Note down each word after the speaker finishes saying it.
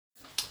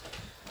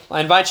I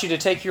invite you to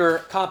take your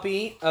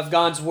copy of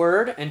God's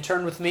Word and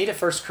turn with me to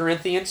 1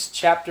 Corinthians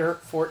chapter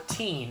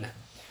 14.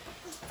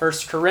 1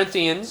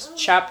 Corinthians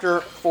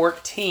chapter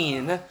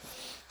 14.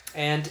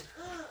 And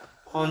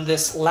on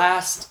this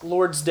last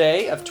Lord's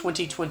Day of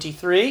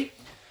 2023,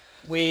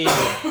 we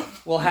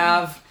will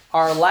have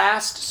our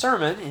last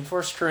sermon in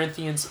 1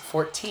 Corinthians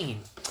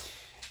 14.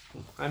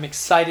 I'm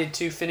excited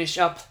to finish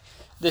up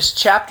this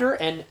chapter,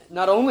 and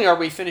not only are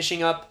we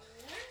finishing up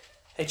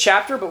a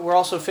chapter, but we're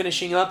also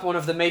finishing up one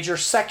of the major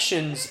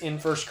sections in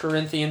 1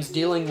 Corinthians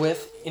dealing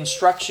with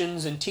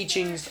instructions and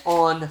teachings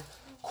on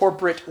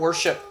corporate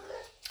worship.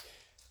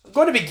 I'm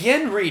going to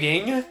begin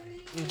reading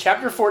in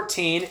chapter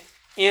 14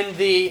 in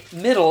the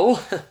middle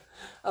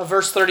of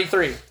verse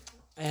 33.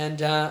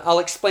 And I'll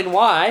explain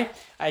why.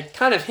 I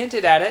kind of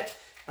hinted at it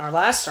in our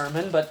last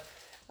sermon, but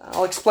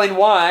I'll explain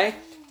why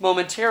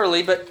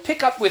momentarily. But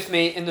pick up with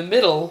me in the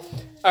middle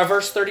of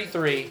verse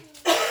 33,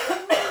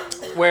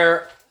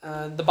 where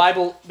the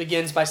Bible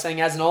begins by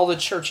saying, as in all the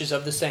churches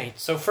of the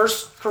saints. So 1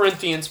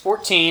 Corinthians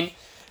 14,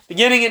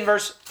 beginning in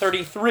verse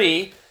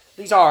 33,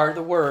 these are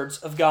the words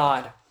of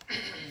God.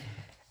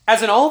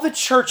 As in all the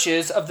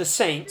churches of the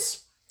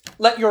saints,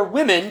 let your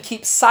women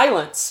keep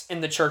silence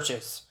in the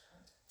churches,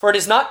 for it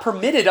is not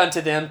permitted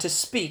unto them to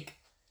speak,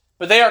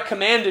 but they are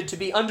commanded to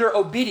be under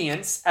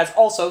obedience, as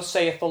also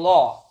saith the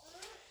law.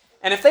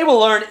 And if they will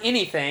learn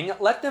anything,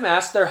 let them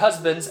ask their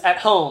husbands at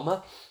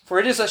home, for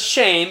it is a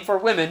shame for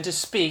women to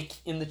speak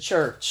in the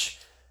church.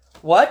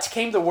 What?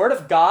 Came the word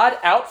of God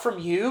out from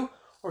you,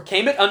 or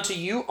came it unto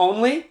you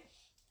only?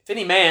 If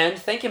any man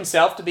think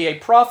himself to be a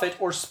prophet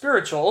or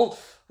spiritual,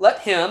 let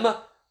him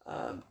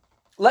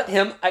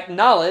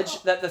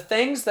acknowledge that the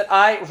things that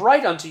I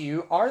write unto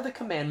you are the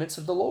commandments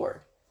of the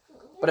Lord.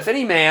 But if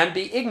any man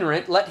be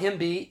ignorant, let him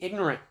be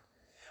ignorant.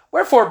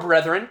 Wherefore,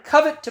 brethren,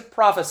 covet to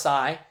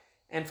prophesy,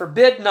 and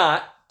forbid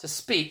not to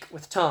speak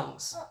with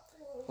tongues.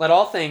 Let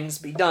all things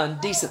be done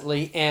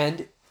decently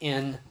and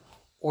in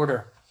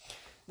order.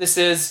 This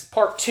is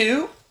part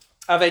 2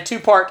 of a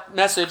 2-part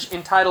message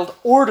entitled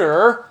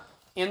Order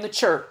in the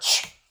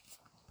Church.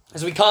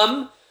 As we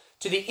come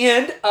to the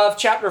end of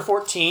chapter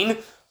 14,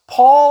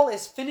 Paul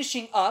is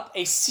finishing up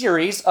a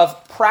series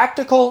of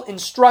practical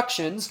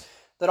instructions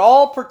that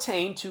all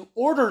pertain to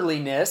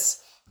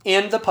orderliness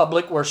in the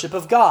public worship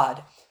of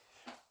God.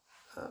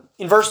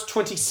 In verse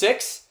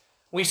 26,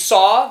 we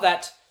saw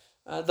that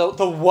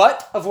the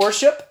what of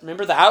worship,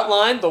 remember the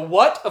outline, the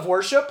what of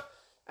worship,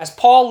 as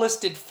Paul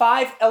listed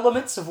 5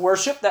 elements of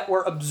worship that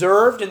were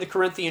observed in the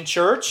Corinthian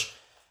church.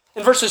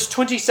 In verses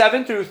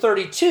 27 through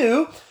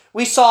 32,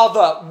 we saw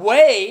the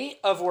way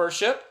of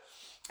worship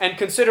and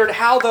considered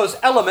how those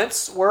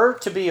elements were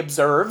to be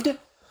observed.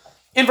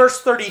 In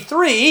verse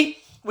 33,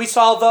 we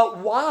saw the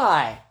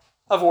why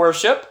of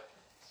worship,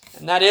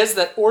 and that is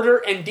that order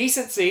and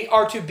decency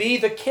are to be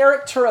the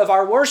character of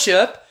our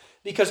worship,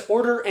 because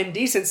order and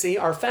decency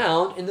are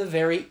found in the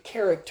very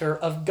character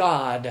of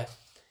God.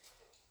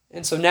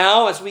 And so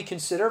now, as we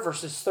consider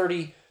verses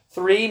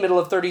 33, middle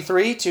of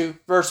 33 to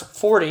verse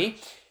 40,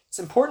 it's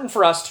important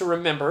for us to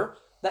remember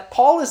that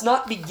Paul is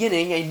not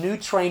beginning a new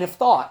train of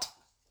thought.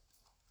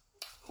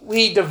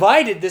 We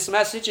divided this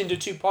message into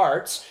 2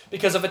 parts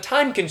because of a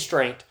time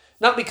constraint,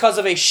 not because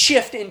of a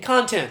shift in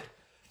content.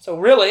 So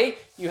really,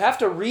 you have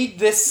to read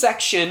this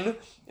section,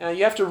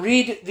 you have to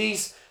read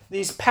these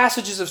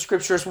passages of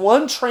Scripture as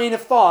one train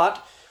of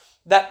thought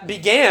that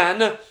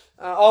began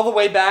all the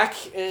way back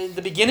in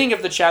the beginning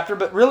of the chapter,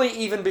 but really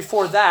even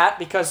before that,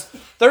 because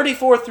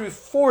 34 through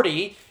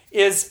 40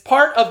 is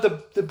part of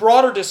the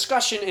broader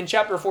discussion in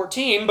chapter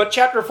 14, but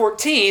chapter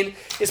 14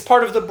 is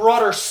part of the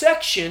broader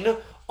section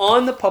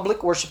on the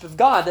public worship of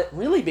God that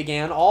really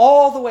began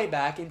all the way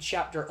back in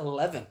chapter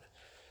 11.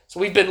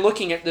 So we've been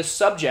looking at this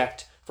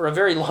subject for a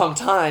very long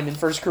time in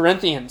 1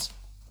 Corinthians.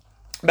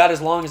 About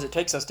as long as it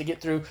takes us to get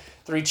through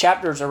 3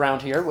 chapters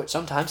around here, which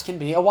sometimes can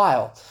be a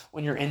while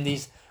when you're in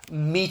these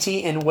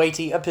meaty and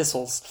weighty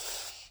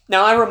epistles.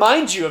 Now, I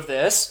remind you of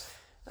this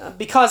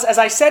because, as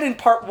I said in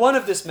part 1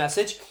 of this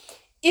message,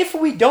 if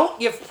we don't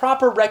give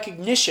proper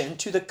recognition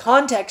to the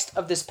context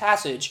of this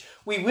passage,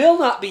 we will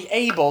not be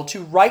able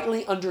to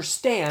rightly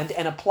understand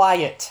and apply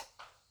it.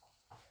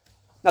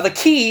 Now, the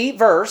key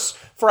verse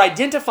for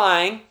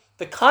identifying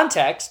the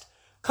context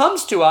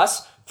comes to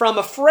us from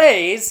a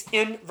phrase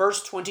in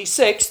verse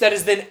 26 that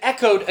is then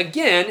echoed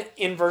again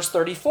in verse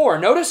 34.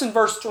 Notice in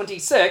verse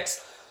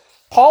 26,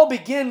 Paul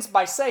begins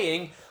by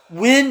saying,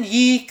 when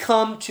ye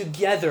come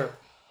together.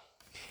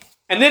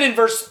 And then in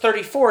verse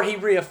 34, he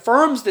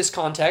reaffirms this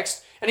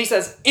context, and he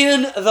says,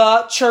 in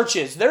the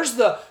churches. There's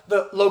the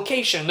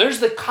location, there's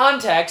the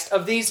context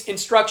of these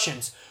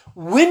instructions.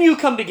 When you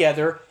come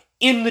together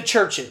in the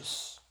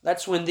churches,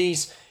 that's when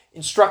these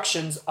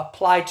instructions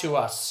apply to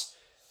us.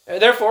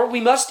 Therefore,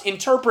 we must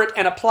interpret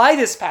and apply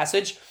this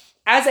passage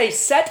as a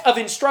set of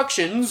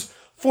instructions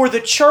for the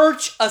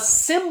church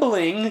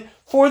assembling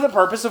for the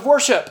purpose of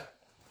worship.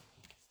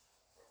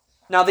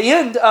 Now, the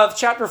end of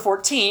chapter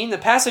 14, the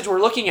passage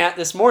we're looking at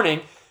this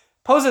morning,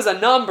 poses a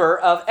number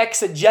of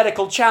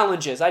exegetical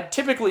challenges. I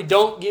typically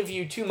don't give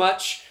you too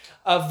much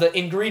of the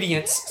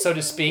ingredients, so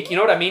to speak. You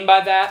know what I mean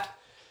by that?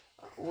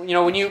 You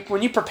know, when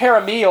you prepare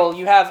a meal,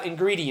 you have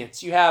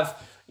ingredients. You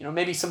have, you know,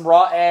 maybe some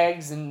raw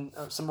eggs and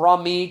some raw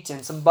meat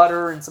and some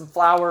butter and some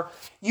flour.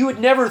 You would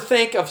never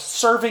think of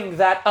serving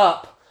that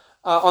up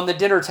on the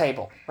dinner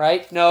table,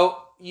 right?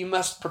 No, you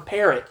must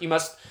prepare it. You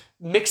must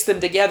mix them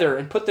together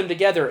and put them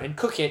together and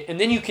cook it, and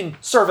then you can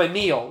serve a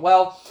meal.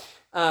 Well,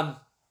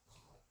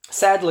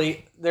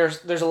 sadly,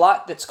 there's a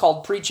lot that's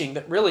called preaching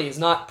that really is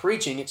not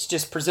preaching. It's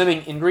just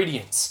presenting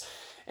ingredients.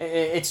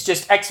 It's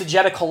just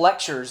exegetical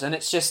lectures, and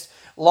it's just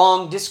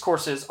long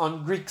discourses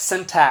on Greek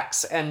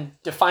syntax and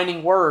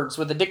defining words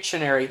with a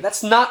dictionary.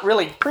 That's not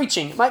really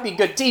preaching. It might be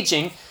good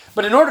teaching,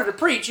 but in order to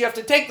preach, you have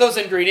to take those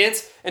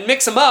ingredients and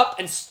mix them up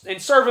and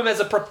serve them as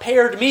a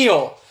prepared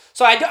meal.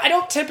 So I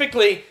don't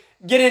typically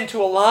get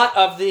into a lot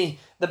of the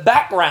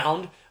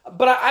background,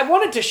 but I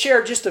wanted to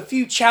share just a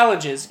few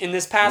challenges in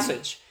this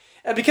passage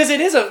because it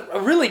is a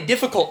really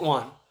difficult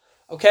one,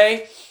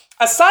 okay?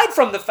 Aside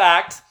from the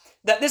fact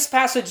that this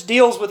passage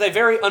deals with a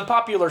very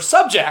unpopular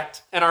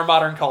subject in our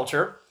modern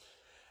culture,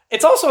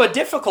 it's also a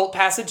difficult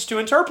passage to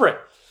interpret.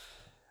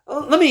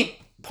 Let me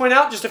point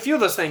out just a few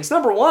of those things.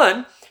 Number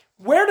one,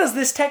 where does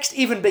this text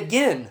even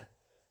begin?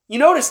 You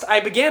noticed I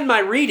began my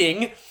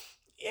reading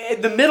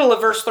in the middle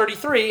of verse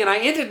 33, and I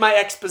ended my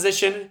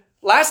exposition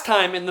last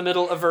time in the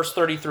middle of verse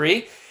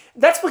 33.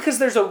 That's because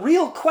there's a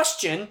real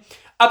question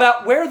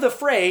about where the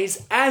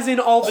phrase, as in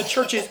all the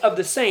churches of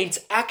the saints,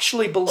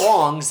 actually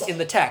belongs in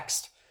the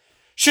text.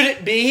 Should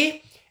it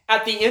be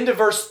at the end of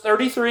verse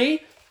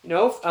 33?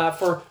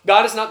 For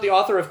God is not the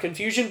author of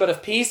confusion, but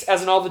of peace,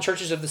 as in all the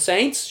churches of the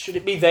saints. Should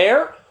it be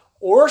there?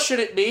 Or should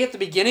it be at the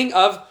beginning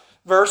of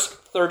verse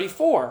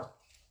 34?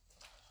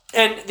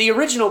 And the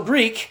original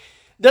Greek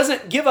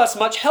doesn't give us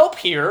much help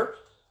here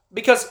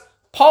because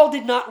Paul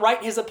did not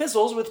write his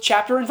epistles with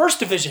chapter and verse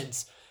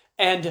divisions.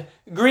 And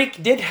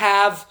Greek did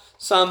have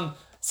some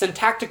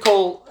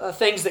syntactical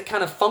things that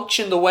kind of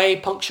function the way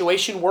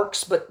punctuation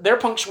works, but their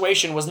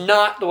punctuation was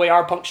not the way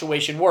our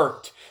punctuation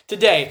worked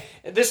today.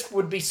 This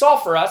would be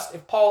solved for us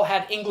if Paul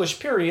had English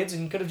periods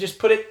and could have just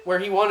put it where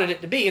he wanted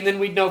it to be, and then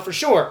we'd know for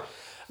sure.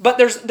 But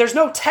there's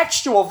no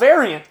textual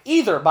variant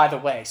either, by the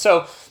way.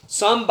 So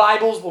some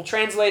Bibles will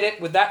translate it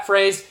with that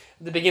phrase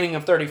at the beginning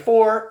of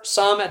 34,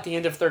 some at the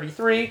end of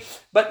 33,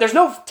 but there's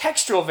no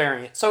textual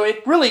variant. So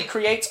it really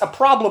creates a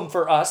problem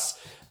for us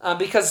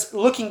because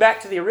looking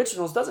back to the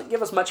originals doesn't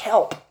give us much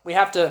help. We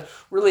have to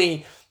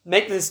really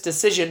make this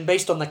decision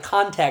based on the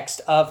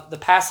context of the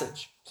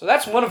passage. So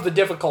that's one of the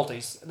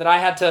difficulties that I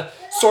had to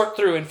sort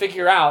through and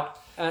figure out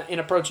in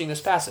approaching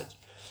this passage.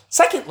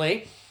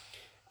 Secondly,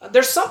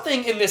 there's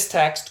something in this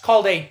text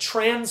called a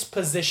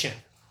transposition.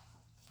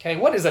 Okay,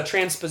 what is a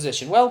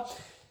transposition? Well,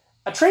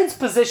 a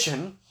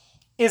transposition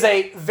is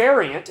a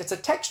variant, it's a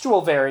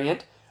textual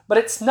variant, but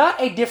it's not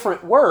a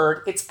different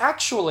word. It's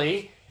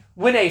actually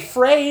when a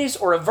phrase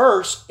or a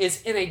verse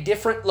is in a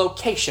different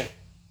location.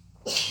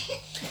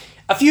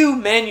 A few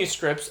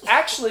manuscripts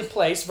actually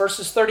place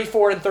verses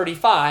 34 and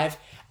 35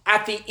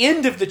 at the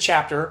end of the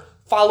chapter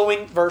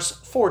following verse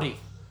 40.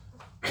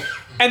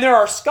 And there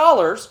are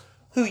scholars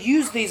who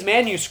use these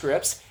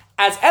manuscripts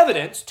as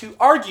evidence to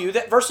argue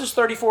that verses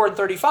 34 and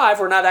 35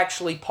 were not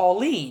actually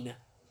Pauline.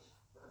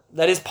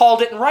 That is, Paul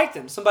didn't write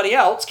them. Somebody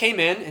else came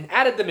in and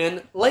added them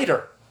in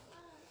later.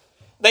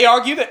 They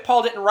argue that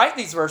Paul didn't write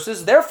these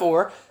verses,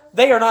 therefore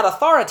they are not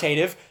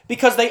authoritative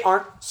because they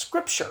aren't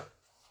Scripture.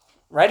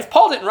 Right? If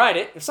Paul didn't write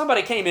it, if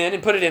somebody came in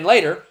and put it in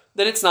later,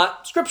 then it's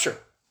not Scripture.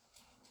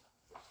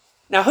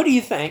 Now, who do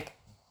you think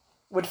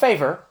would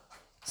favor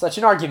such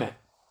an argument?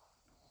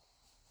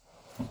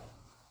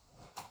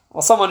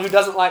 Well, someone who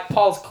doesn't like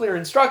Paul's clear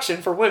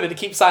instruction for women to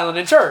keep silent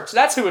in church.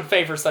 That's who would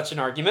favor such an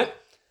argument.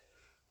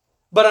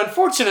 But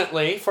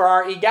unfortunately, for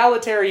our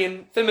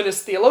egalitarian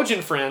feminist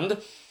theologian friend,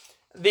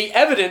 the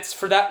evidence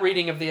for that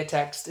reading of the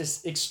text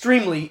is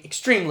extremely,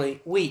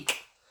 extremely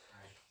weak.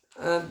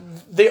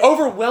 The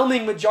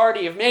overwhelming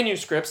majority of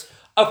manuscripts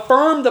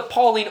affirm the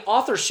Pauline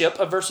authorship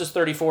of verses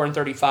 34 and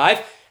 35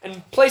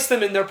 and place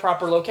them in their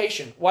proper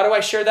location. Why do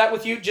I share that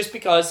with you? Just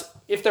because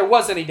if there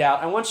was any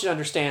doubt, I want you to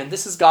understand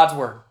this is God's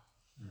word.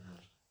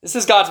 This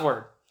is God's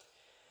word.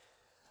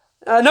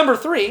 Number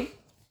 3,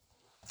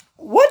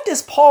 what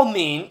does Paul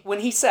mean when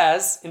he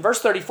says, in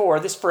verse 34,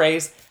 this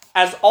phrase,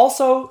 as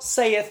also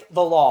saith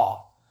the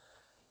law?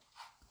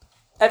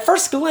 At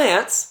first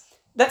glance,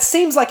 that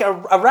seems like a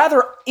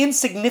rather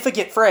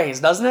insignificant phrase,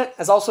 doesn't it?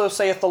 As also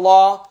saith the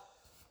law.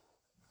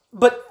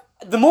 But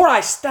the more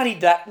I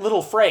studied that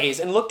little phrase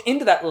and looked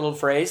into that little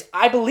phrase,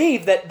 I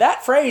believe that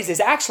that phrase is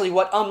actually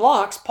what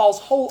unlocks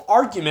Paul's whole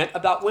argument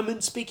about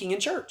women speaking in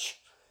church.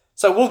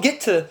 So we'll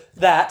get to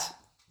that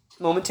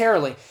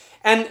momentarily.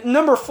 And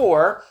number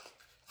 4,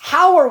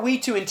 how are we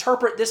to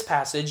interpret this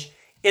passage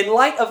in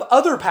light of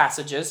other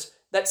passages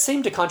that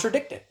seem to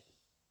contradict it?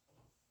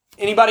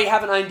 Anybody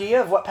have an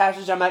idea of what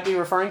passage I might be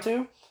referring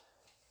to?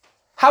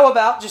 How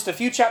about just a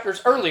few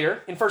chapters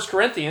earlier in 1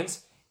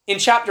 Corinthians, in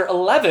chapter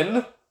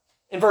 11,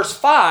 in verse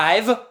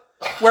 5,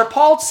 where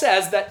Paul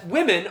says that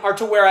women are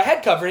to wear a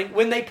head covering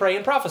when they pray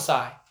and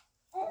prophesy?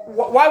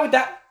 Why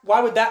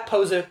would that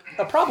pose a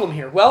problem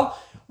here? Well,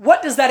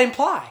 what does that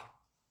imply?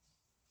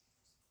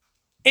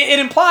 It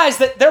implies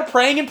that they're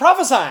praying and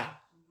prophesying.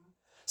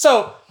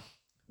 So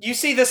you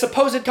see this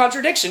opposite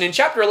contradiction. In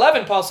chapter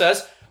 11, Paul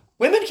says,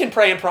 women can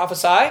pray and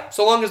prophesy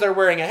so long as they're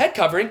wearing a head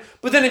covering.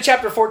 But then in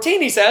chapter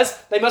 14, he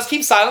says they must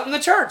keep silent in the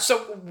church. So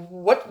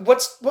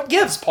what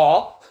gives,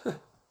 Paul?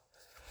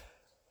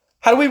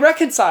 How do we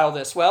reconcile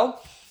this?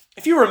 Well,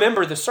 if you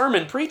remember the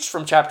sermon preached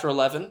from chapter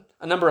 11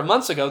 a number of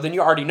months ago, then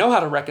you already know how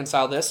to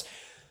reconcile this.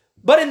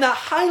 But in the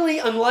highly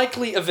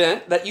unlikely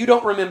event that you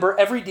don't remember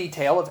every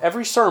detail of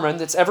every sermon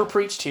that's ever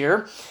preached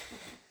here,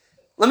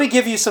 let me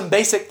give you some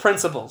basic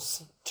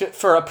principles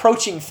for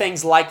approaching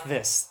things like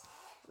this.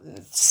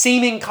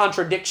 Seeming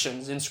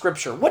contradictions in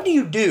Scripture. What do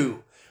you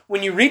do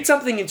when you read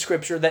something in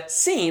Scripture that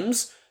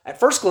seems, at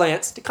first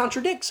glance, to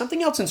contradict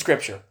something else in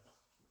Scripture?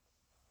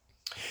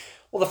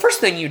 Well, the first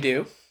thing you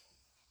do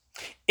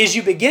is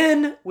you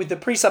begin with the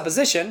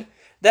presupposition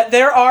that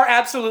there are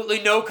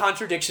absolutely no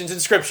contradictions in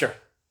Scripture.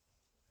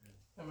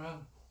 Amen.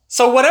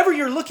 So whatever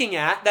you're looking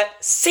at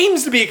that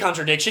seems to be a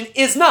contradiction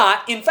is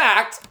not, in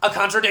fact, a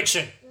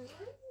contradiction.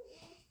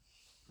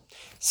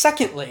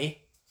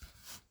 Secondly,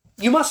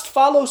 you must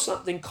follow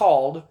something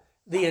called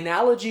the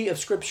analogy of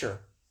Scripture.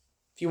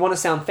 If you want to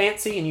sound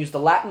fancy and use the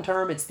Latin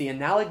term, it's the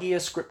analogia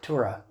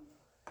scriptura.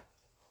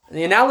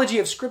 The analogy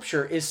of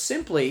Scripture is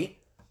simply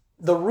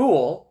the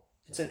rule,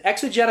 it's an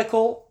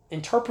exegetical,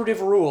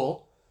 interpretive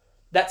rule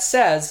that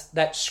says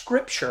that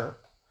Scripture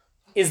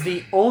is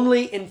the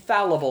only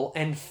infallible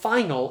and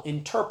final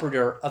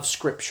interpreter of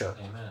Scripture.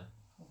 Amen.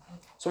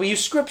 So we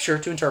use Scripture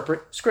to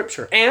interpret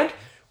Scripture. And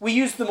we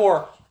use the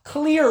more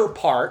clear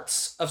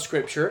parts of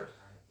Scripture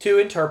to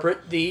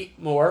interpret the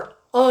more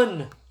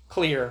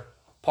unclear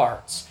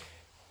parts.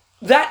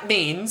 That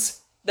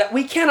means that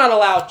we cannot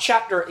allow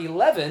chapter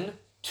 11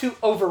 to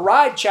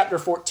override chapter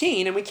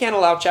 14, and we can't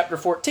allow chapter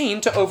 14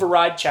 to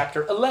override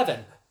chapter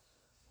 11.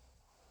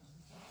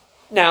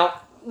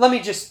 Now, let me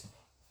just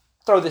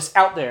throw this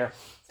out there.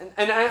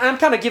 And I'm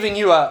kind of giving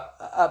you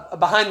a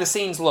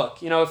behind-the-scenes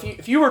look. You know,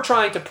 if you were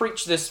trying to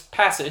preach this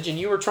passage and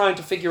you were trying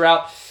to figure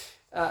out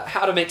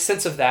how to make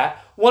sense of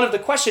that, one of the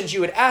questions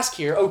you would ask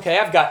here, okay,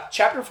 I've got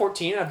chapter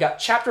 14, I've got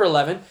chapter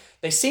 11,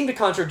 they seem to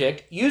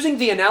contradict. Using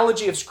the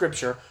analogy of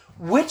Scripture,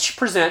 which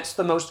presents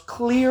the most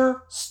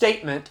clear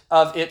statement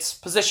of its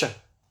position?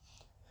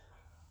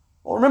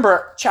 Well,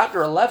 remember,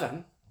 chapter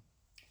 11,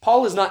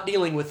 Paul is not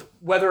dealing with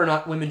whether or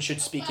not women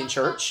should speak in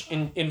church.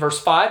 In verse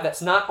 5,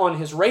 that's not on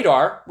his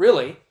radar,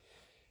 really.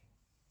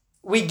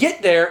 We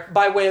get there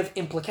by way of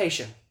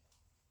implication.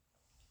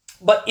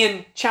 But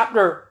in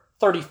chapter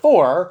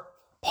 34,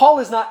 Paul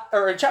is not,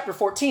 or in chapter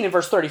 14 in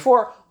verse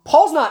 34,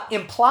 Paul's not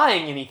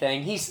implying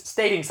anything. He's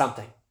stating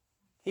something.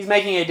 He's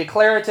making a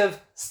declarative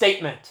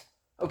statement.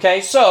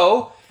 Okay,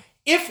 so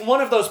if one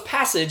of those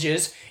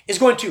passages is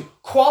going to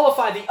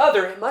qualify the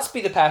other, it must be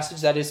the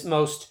passage that is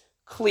most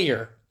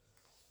clear.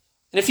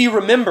 And if you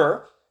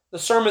remember the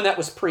sermon that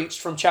was preached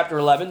from chapter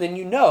 11, then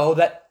you know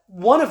that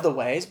one of the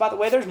ways, by the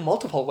way, there's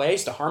multiple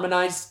ways to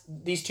harmonize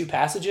these two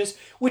passages,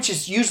 which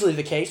is usually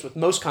the case with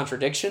most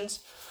contradictions.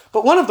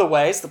 But one of the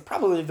ways,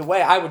 probably the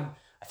way I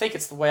think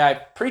it's the way I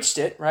preached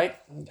it, right?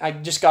 I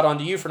just got on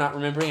to you for not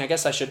remembering. I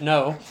guess I should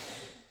know.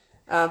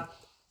 But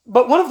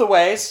one of the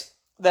ways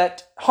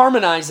that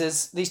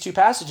harmonizes these two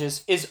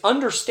passages is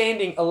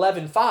understanding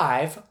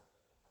 11:5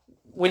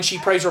 when she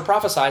prays or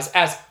prophesies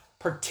as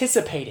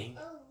participating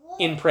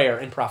in prayer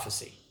and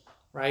prophecy,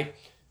 right?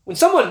 When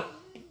someone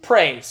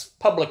prays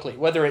publicly,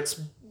 whether it's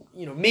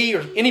me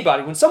or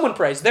anybody, when someone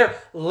prays, they're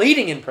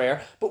leading in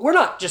prayer, but we're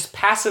not just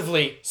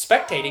passively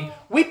spectating.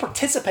 We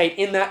participate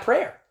in that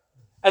prayer.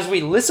 As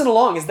we listen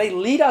along, as they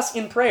lead us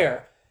in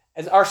prayer,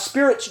 as our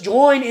spirits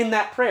join in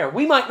that prayer,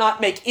 we might not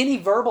make any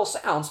verbal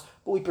sounds,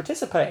 but we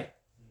participate.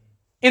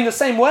 In the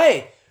same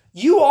way,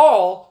 you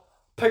all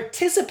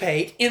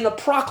participate in the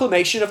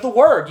proclamation of the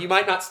word. You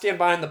might not stand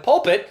behind the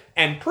pulpit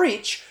and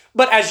preach,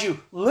 but as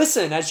you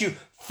listen, as you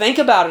think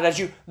about it, as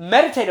you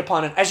meditate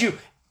upon it, as you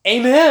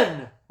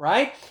amen,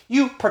 right?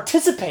 You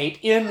participate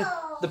in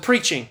the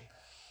preaching.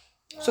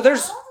 So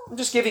I'm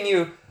just giving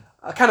you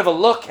a kind of a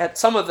look at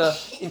some of the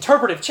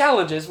interpretive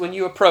challenges when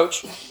you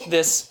approach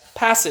this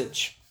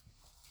passage.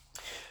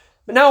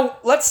 But now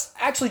let's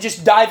actually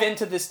just dive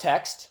into this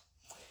text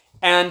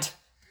and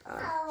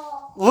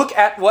look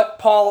at what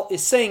Paul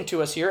is saying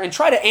to us here and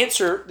try to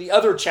answer the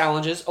other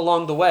challenges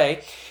along the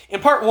way. In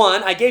part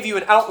 1, I gave you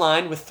an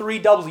outline with 3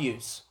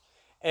 W's.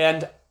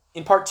 And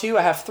in part 2,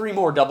 I have 3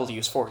 more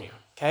W's for you.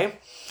 Okay?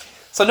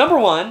 So number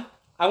 1,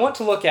 I want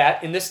to look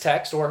at in this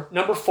text, or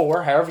number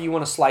 4, however you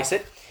want to slice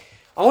it,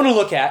 I want to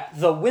look at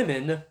the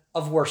women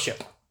of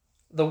worship.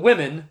 The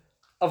women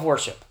of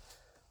worship.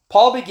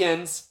 Paul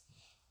begins,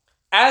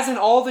 "As in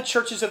all the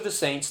churches of the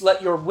saints,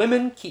 let your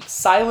women keep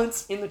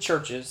silence in the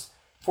churches,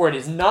 for it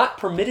is not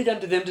permitted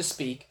unto them to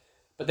speak,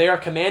 but they are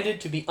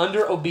commanded to be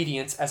under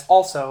obedience, as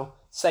also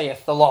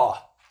saith the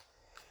law."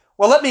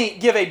 Well, let me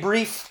give a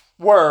brief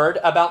word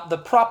about the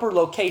proper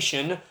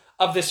location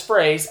of this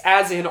phrase,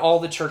 as in all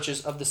the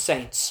churches of the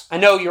saints. I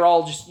know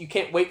you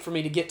can't wait for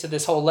me to get to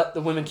this whole let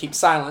the women keep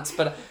silence,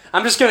 but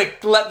I'm just going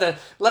to let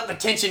the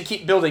tension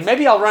keep building.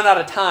 Maybe I'll run out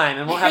of time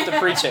and won't have to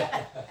preach it.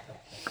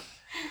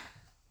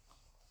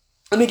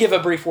 Let me give a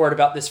brief word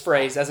about this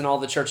phrase, as in all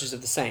the churches of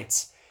the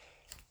saints.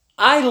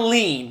 I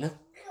lean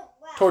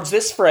towards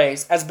this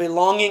phrase as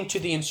belonging to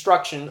the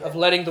instruction of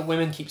letting the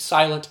women keep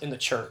silent in the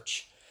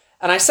church.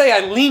 And I say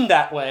I lean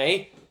that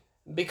way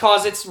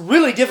because it's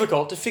really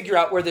difficult to figure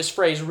out where this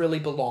phrase really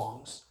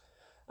belongs.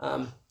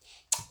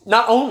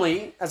 Not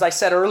only, as I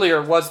said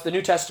earlier, was the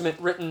New Testament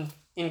written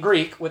in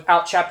Greek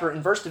without chapter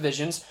and verse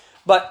divisions,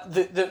 but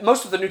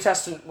most of the New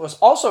Testament was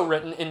also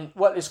written in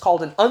what is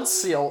called an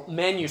uncial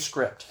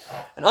manuscript.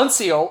 An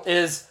uncial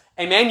is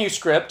a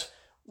manuscript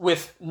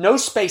with no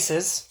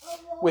spaces,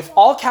 with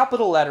all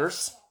capital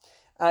letters.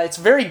 It's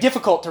very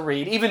difficult to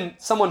read. Even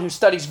someone who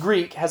studies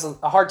Greek has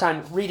a hard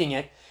time reading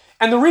it.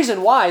 And the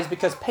reason why is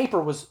because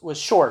paper was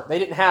short. They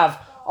didn't have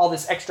all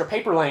this extra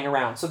paper laying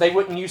around, so they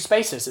wouldn't use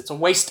spaces. It's a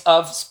waste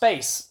of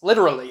space,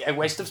 literally a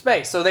waste of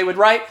space. So they would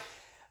write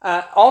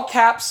all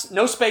caps,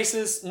 no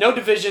spaces, no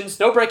divisions,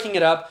 no breaking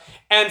it up.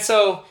 And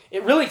so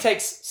it really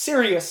takes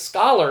serious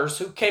scholars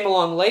who came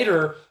along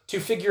later to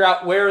figure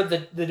out where the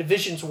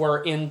divisions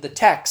were in the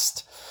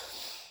text.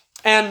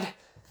 And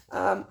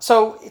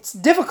so it's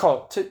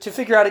difficult to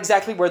figure out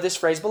exactly where this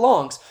phrase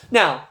belongs.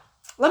 Now,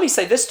 let me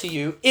say this to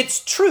you. It's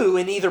true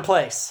in either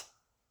place.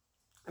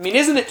 I mean,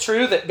 isn't it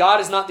true that God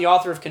is not the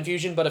author of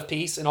confusion but of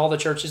peace in all the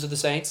churches of the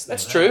saints?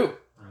 That's true.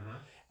 Mm-hmm.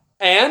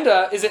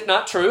 And is it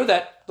not true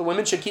that the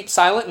women should keep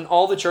silent in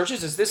all the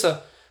churches? Is this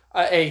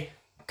a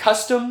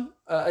custom?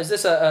 Is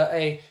this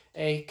a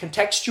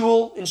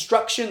contextual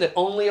instruction that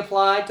only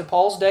applied to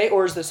Paul's day?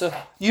 Or is this a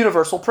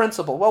universal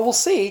principle? Well, we'll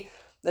see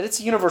that it's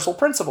a universal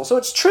principle. So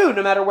it's true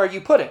no matter where you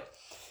put it.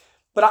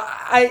 But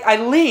I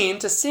lean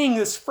to seeing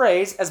this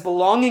phrase as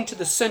belonging to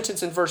the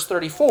sentence in verse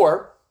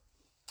 34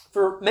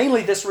 for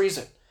mainly this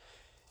reason.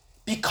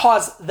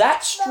 Because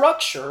that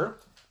structure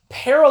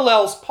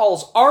parallels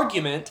Paul's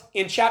argument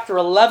in chapter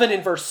 11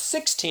 and verse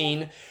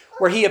 16,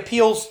 where he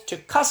appeals to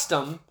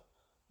custom,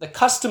 the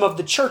custom of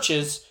the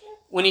churches,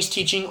 when he's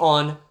teaching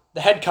on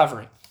the head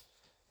covering.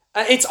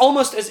 It's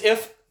almost as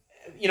if,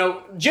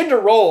 gender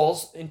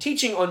roles and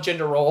teaching on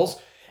gender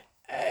roles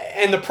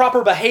and the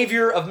proper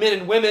behavior of men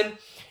and women,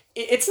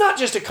 it's not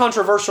just a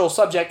controversial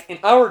subject in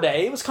our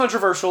day. It was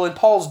controversial in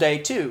Paul's day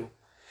too.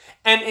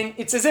 And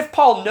it's as if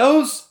Paul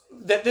knows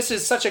that this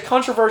is such a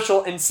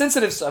controversial and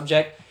sensitive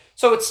subject,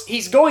 so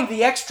he's going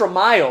the extra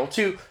mile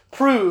to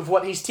prove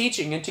what he's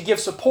teaching and to give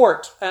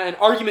support and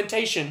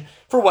argumentation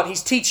for what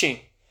he's teaching.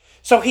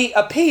 So he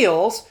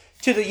appeals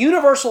to the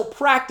universal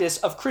practice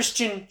of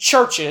Christian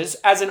churches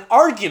as an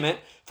argument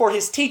for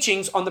his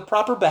teachings on the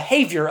proper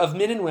behavior of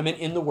men and women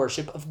in the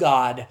worship of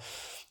God.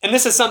 And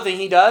this is something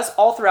he does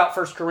all throughout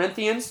 1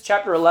 Corinthians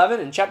chapter 11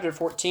 and chapter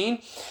 14,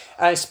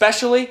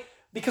 especially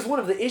because one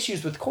of the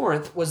issues with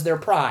Corinth was their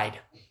pride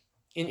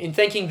in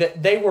thinking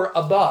that they were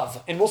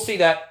above. And we'll see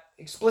that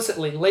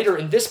explicitly later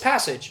in this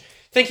passage,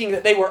 thinking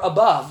that they were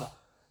above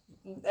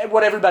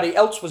what everybody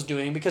else was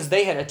doing because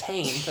they had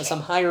attained to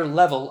some higher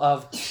level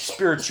of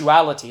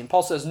spirituality. And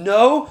Paul says,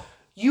 no,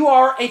 you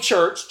are a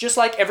church just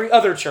like every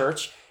other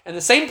church, and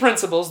the same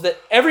principles that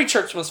every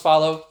church must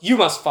follow, you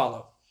must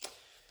follow.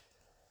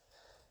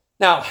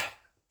 Now,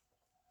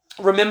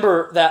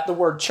 remember that the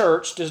word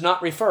church does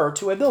not refer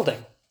to a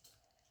building,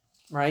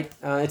 right?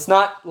 It's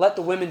not let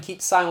the women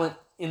keep silent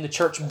in the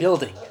church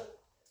building.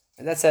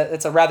 And that's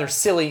a rather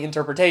silly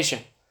interpretation.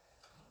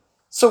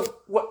 So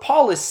what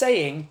Paul is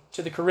saying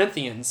to the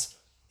Corinthians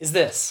is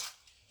this: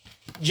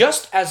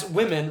 just as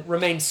women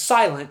remain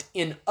silent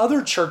in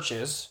other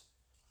churches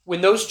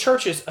when those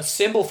churches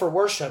assemble for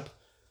worship,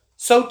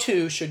 so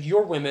too should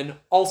your women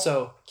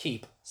also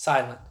keep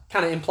silent.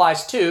 Kind of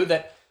implies too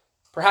that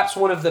perhaps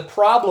one of the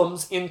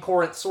problems in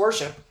Corinth's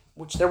worship,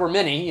 which there were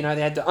many,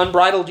 they had the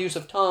unbridled use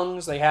of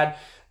tongues, they had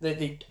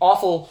the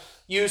awful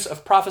use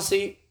of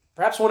prophecy.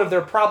 Perhaps one of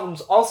their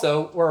problems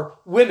also were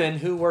women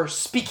who were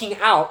speaking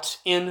out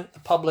in the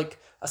public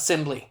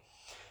assembly.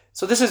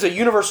 So this is a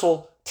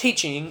universal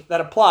teaching that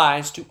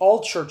applies to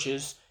all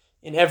churches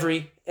in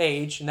every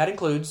age, and that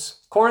includes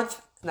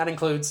Corinth, and that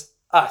includes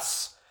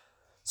us.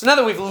 So now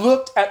that we've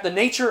looked at the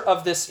nature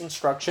of this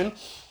instruction,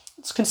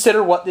 let's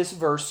consider what this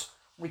verse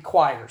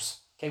requires.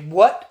 Okay,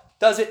 what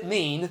does it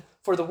mean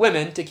for the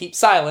women to keep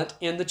silent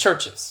in the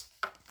churches?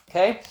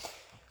 Okay,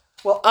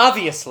 well,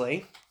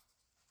 obviously,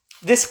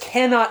 this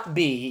cannot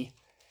be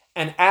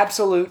an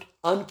absolute,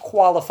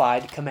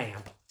 unqualified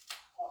command.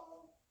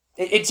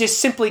 It just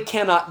simply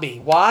cannot be.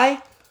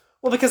 Why?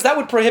 Well, because that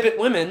would prohibit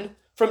women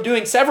from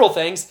doing several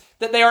things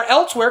that they are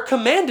elsewhere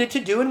commanded to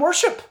do in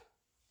worship.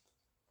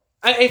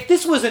 If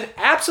this was an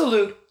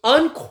absolute,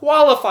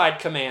 unqualified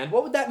command,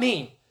 what would that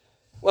mean?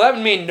 Well, that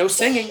would mean no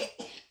singing,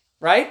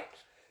 right?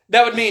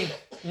 That would mean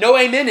no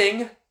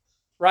amening,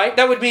 right?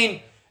 That would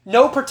mean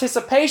no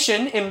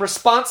participation in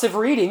responsive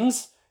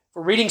readings,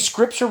 for reading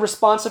scripture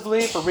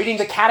responsively, for reading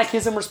the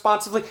catechism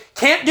responsively.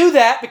 Can't do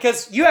that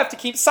because you have to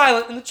keep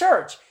silent in the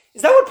church.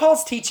 Is that what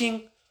Paul's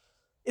teaching?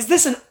 Is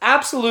this an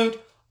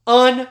absolute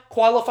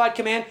unqualified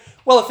command?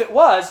 Well, if it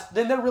was,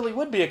 then there really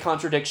would be a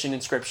contradiction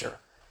in Scripture.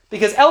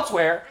 Because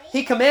elsewhere,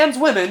 he commands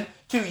women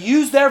to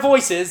use their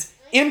voices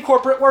in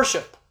corporate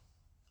worship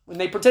when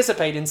they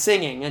participate in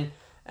singing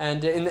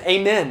and in the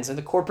amens and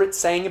the corporate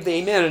saying of the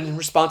amen and in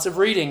responsive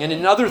reading and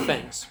in other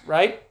things,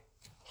 right?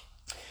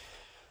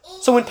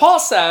 So when Paul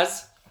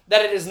says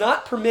that it is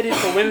not permitted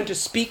for women to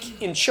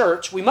speak in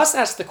church, we must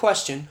ask the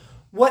question,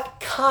 what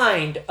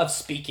kind of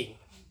speaking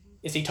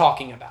is he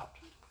talking about?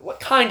 What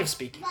kind of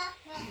speaking?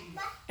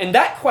 And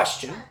that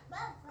question,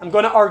 I'm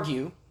going to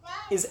argue,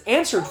 is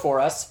answered for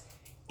us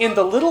in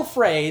the little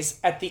phrase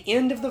at the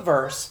end of the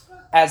verse,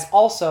 as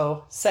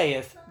also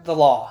saith the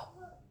law.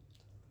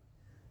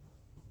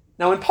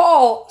 Now, when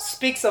Paul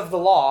speaks of the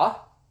law,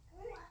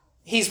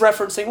 he's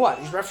referencing what?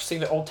 He's referencing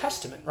the Old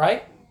Testament,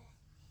 right?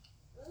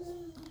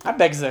 That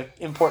begs an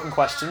important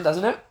question,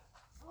 doesn't it?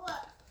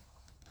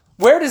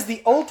 Where does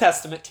the Old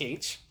Testament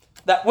teach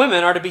that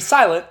women are to be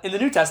silent in the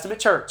New Testament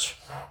church?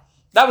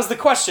 That was the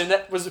question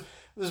that was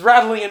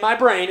rattling in my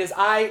brain as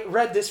I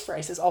read this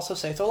phrase, as also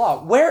saith the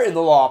law. Where in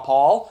the law,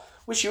 Paul?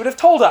 Wish you would have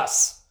told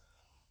us.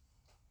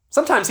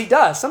 Sometimes he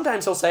does.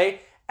 Sometimes he'll say,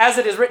 as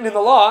it is written in the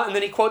law, and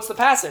then he quotes the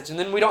passage, and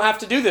then we don't have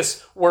to do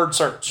this word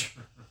search.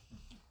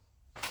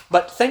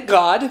 But thank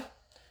God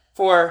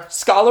for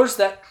scholars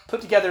that put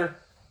together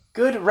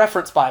good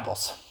reference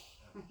Bibles.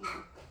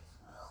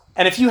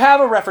 And if you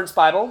have a reference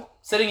Bible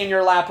sitting in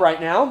your lap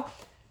right now,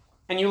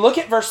 and you look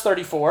at verse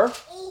 34,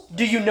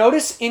 do you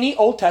notice any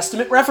Old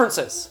Testament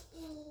references?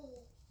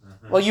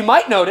 Well, you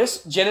might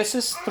notice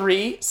Genesis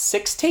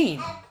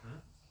 3:16.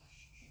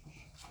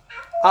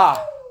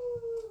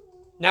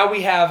 Now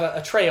we have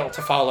a trail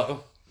to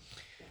follow.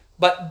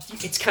 But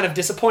it's kind of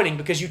disappointing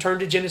because you turn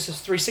to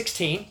Genesis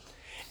 3:16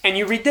 and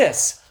you read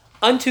this.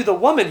 Unto the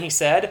woman he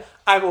said,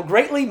 I will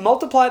greatly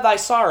multiply thy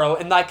sorrow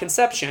and thy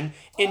conception.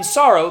 In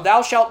sorrow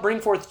thou shalt bring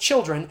forth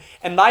children,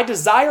 and thy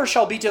desire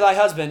shall be to thy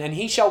husband, and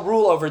he shall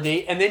rule over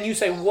thee. And then you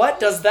say, what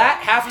does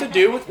that have to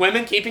do with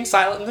women keeping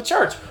silent in the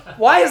church?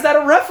 Why is that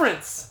a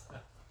reference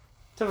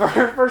to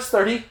verse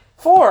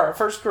 34,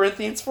 1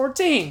 Corinthians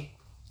 14?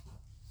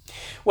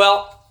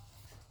 Well,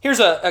 here's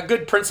a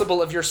good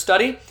principle of your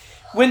study.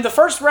 When the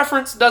first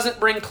reference doesn't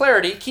bring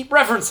clarity, keep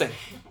referencing.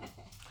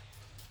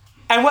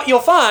 And what you'll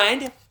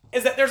find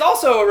is that there's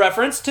also a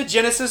reference to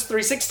Genesis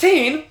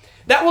 3:16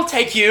 that will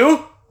take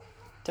you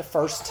to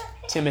 1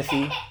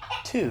 Timothy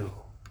 2.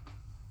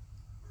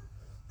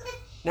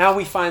 Now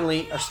we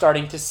finally are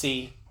starting to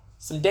see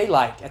some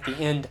daylight at the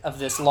end of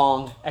this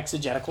long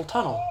exegetical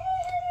tunnel.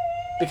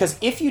 Because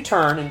if you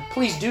turn, and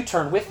please do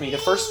turn with me to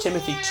 1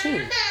 Timothy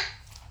 2,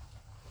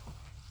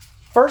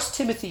 1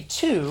 Timothy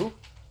 2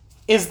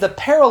 is the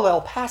parallel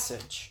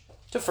passage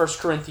to 1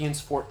 Corinthians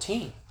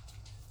 14.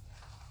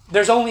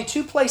 There's only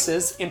two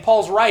places in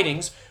Paul's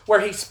writings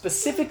where he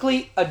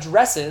specifically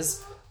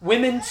addresses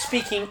women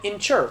speaking in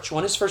church.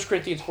 One is 1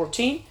 Corinthians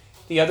 14,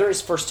 the other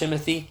is 1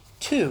 Timothy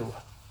 2.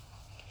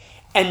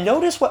 And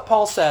notice what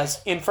Paul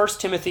says in 1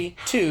 Timothy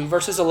 2,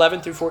 verses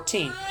 11 through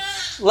 14.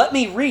 Let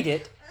me read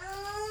it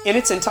in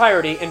its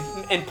entirety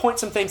and point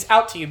some things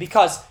out to you,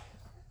 because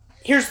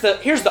here's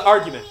the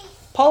argument.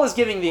 Paul is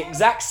giving the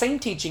exact same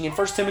teaching in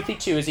 1 Timothy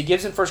 2 as he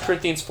gives in 1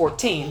 Corinthians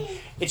 14.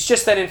 It's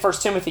just that in 1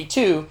 Timothy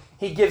 2,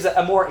 he gives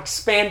a more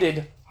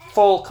expanded,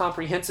 full,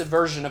 comprehensive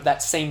version of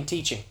that same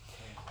teaching.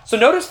 So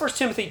notice 1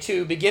 Timothy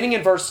 2, beginning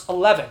in verse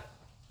 11.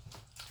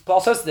 Paul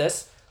says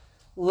this,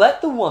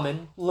 let the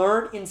woman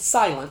learn in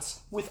silence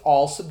with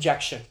all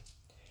subjection.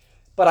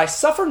 But I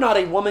suffer not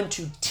a woman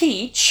to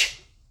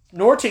teach,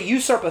 nor to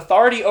usurp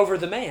authority over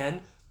the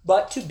man,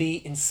 but to be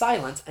in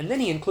silence. And then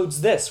he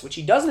includes this, which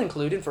he doesn't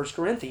include in 1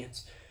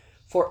 Corinthians.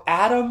 For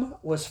Adam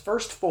was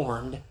first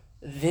formed,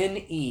 then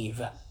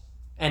Eve.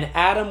 And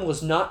Adam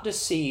was not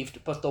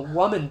deceived, but the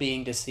woman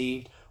being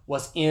deceived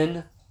was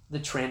in the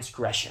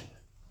transgression.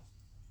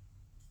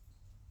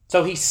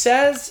 So he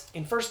says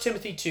in 1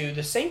 Timothy 2,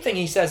 the same thing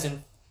he says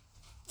in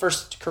 1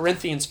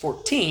 Corinthians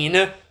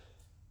 14,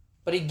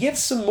 but he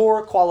gives some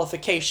more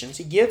qualifications.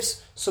 He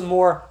gives some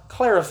more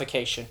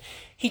clarification.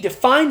 He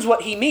defines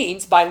what he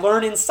means by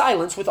learn in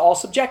silence with all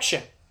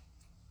subjection.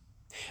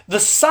 The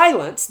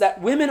silence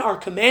that women are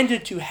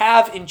commanded to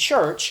have in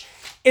church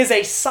is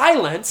a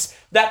silence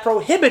that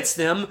prohibits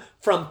them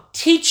from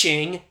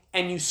teaching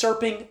and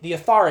usurping the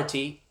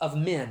authority of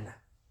men.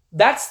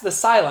 That's the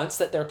silence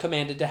that they're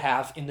commanded to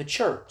have in the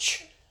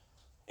church.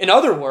 In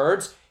other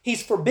words,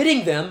 he's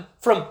forbidding them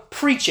from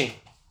preaching.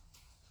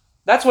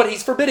 That's what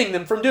he's forbidding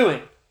them from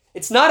doing.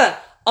 It's not an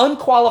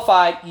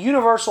unqualified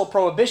universal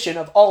prohibition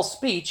of all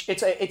speech.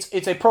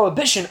 It's a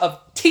prohibition of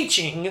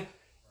teaching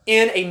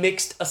in a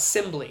mixed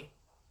assembly.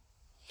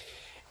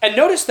 And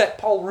notice that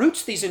Paul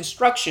roots these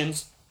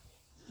instructions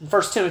in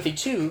 1 Timothy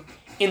 2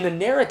 in the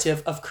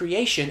narrative of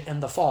creation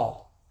and the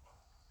fall.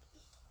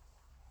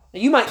 Now,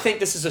 you might think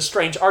this is a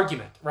strange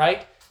argument,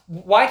 right?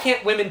 Why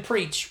can't women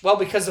preach? Well,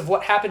 because of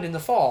what happened in the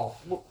fall.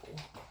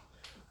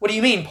 What do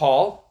you mean,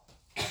 Paul?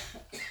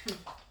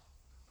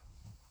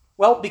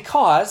 Well,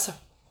 because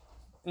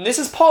And this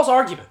is Paul's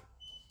argument.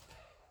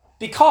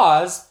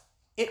 Because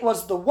it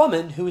was the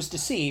woman who was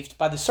deceived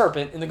by the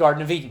serpent in the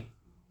Garden of Eden.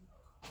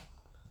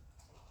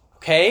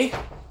 Okay?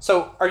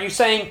 So are you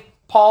saying,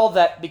 Paul,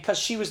 that because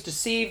she was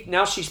deceived,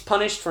 now she's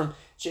punished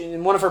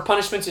and one of her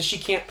punishments is she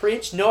can't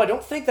preach? No, I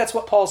don't think that's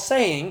what Paul's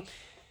saying.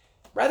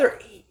 Rather,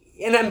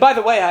 and by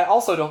the way, I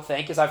also don't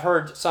think, as I've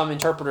heard some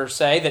interpreters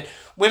say, that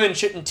women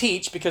shouldn't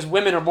teach because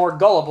women are more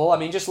gullible. I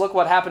mean, just look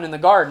what happened in the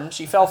garden.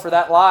 She fell for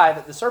that lie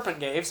that the serpent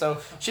gave,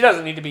 so she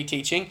doesn't need to be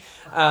teaching.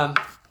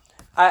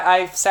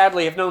 I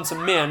sadly have known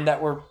some men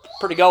that were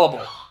pretty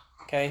gullible.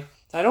 Okay?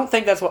 I don't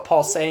think that's what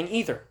Paul's saying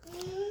either.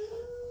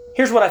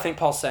 Here's what I think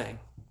Paul's saying.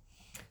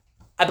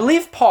 I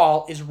believe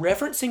Paul is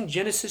referencing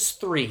Genesis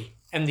 3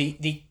 and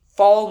the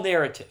fall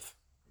narrative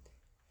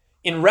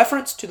in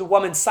reference to the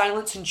woman's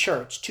silence in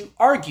church to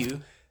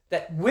argue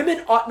that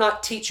women ought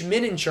not teach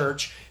men in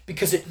church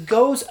because it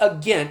goes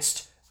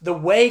against the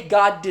way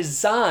God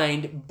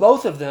designed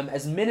both of them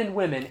as men and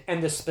women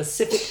and the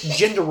specific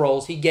gender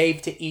roles he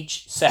gave to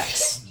each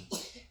sex.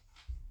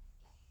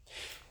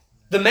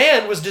 The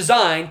man was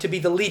designed to be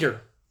the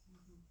leader.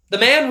 The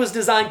man was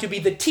designed to be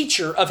the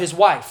teacher of his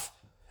wife.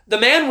 The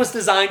man was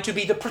designed to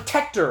be the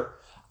protector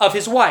of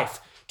his wife,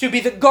 to be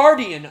the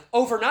guardian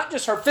over not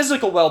just her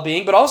physical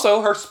well-being, but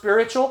also her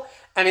spiritual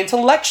and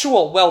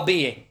intellectual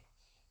well-being.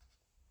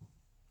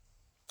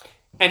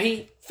 And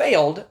he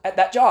failed at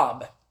that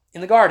job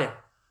in the garden.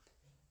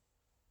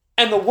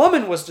 And the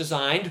woman was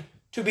designed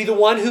to be the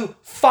one who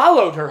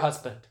followed her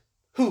husband,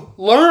 who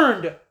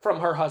learned from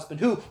her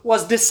husband, who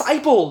was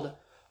discipled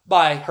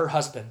by her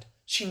husband.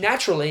 She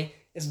naturally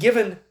is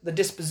given the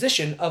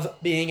disposition of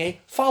being a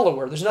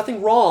follower. There's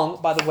nothing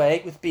wrong, by the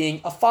way, with being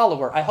a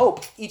follower. I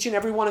hope each and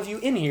every one of you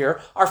in here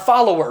are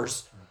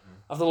followers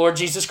of the Lord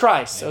Jesus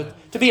Christ. So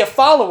to be a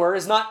follower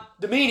is not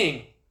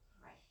demeaning.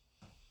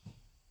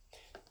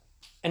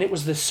 And it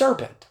was the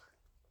serpent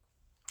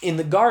in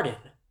the garden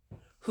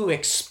who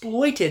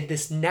exploited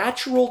this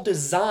natural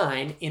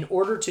design in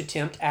order to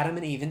tempt Adam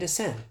and Eve into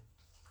sin.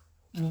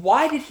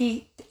 Why did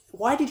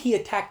he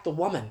attack the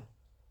woman?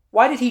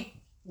 Why did he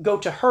go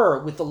to her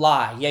with the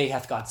lie, yea,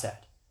 hath God said?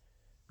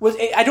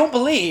 I don't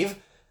believe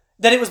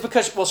that it was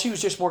because, she was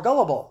just more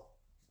gullible.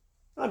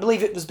 I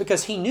believe it was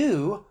because he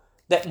knew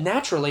that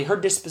naturally her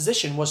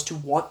disposition was to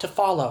want to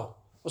follow,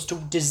 was to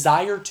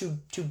desire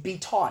to be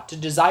taught, to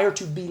desire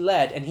to be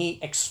led, and he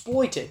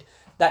exploited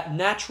that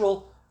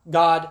natural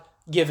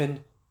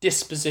God-given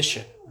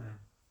disposition.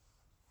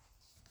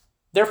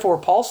 Therefore,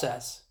 Paul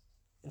says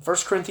in 1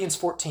 Corinthians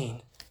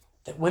 14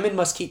 that women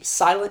must keep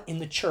silent in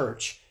the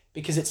church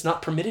because it's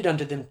not permitted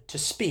unto them to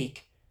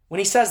speak. When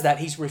he says that,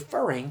 he's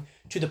referring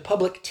to the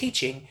public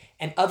teaching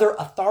and other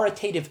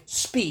authoritative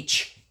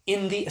speech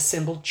in the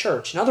assembled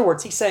church. In other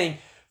words, he's saying,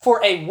 for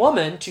a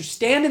woman to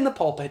stand in the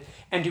pulpit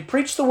and to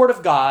preach the word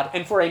of God,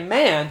 and for a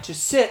man to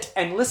sit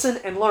and listen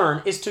and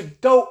learn, is to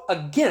go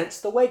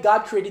against the way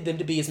God created them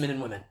to be as men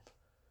and women.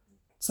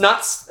 It's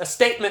not a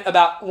statement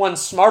about one's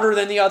smarter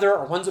than the other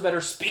or one's a better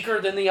speaker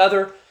than the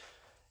other.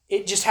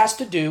 It just has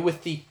to do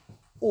with the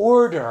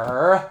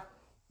order.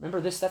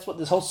 Remember this, that's what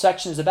this whole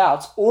section is about.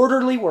 It's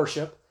orderly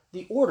worship,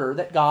 the order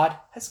that God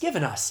has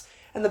given us.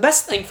 And the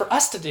best thing for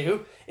us to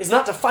do is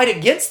not to fight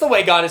against the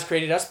way God has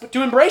created us, but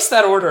to embrace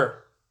that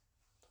order.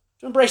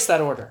 To embrace that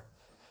order.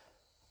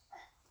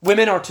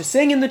 Women are to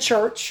sing in the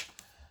church.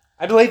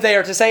 I believe they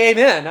are to say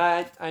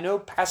amen. I know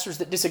pastors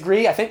that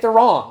disagree. I think they're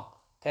wrong.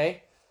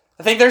 Okay?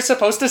 I think they're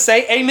supposed to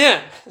say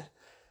amen.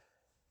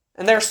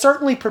 And they're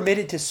certainly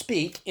permitted to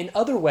speak in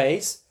other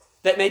ways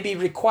that may be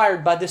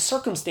required by the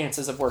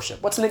circumstances of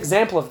worship. What's an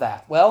example of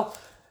that? Well,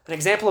 an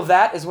example of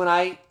that is when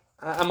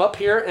I'm up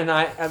here and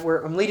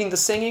I'm leading the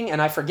singing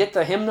and I forget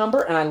the hymn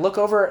number and I look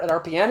over at our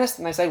pianist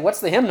and I say,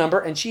 what's the hymn number?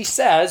 And she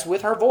says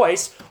with her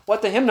voice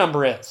what the hymn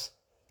number is.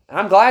 And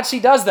I'm glad she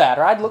does that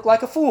or I'd look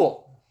like a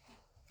fool.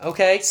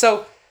 Okay,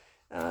 so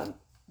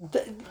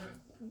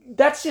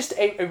that's just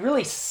a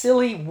really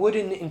silly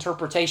wooden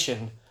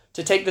interpretation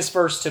to take this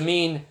verse to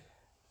mean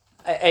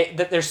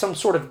that there's some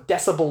sort of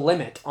decibel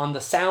limit on the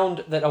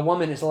sound that a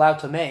woman is allowed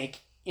to make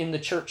in the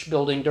church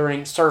building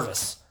during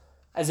service.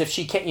 As if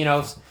she can't,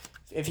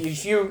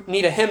 if you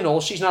need a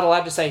hymnal, she's not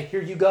allowed to say,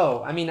 here you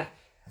go. I mean,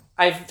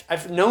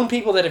 I've known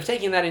people that have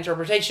taken that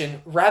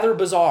interpretation rather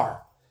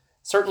bizarre.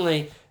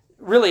 Certainly,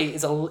 really,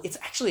 it's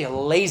actually a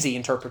lazy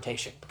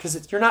interpretation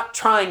because you're not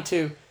trying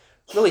to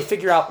really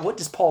figure out what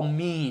does Paul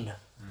mean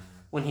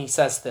when he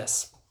says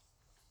this.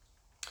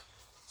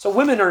 So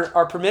women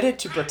are permitted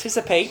to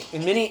participate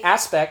in many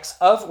aspects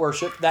of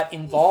worship that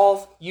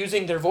involve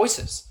using their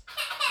voices.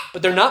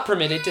 But they're not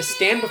permitted to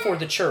stand before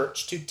the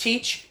church to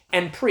teach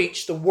and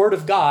preach the word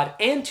of God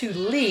and to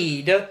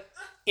lead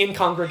in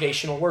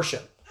congregational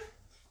worship.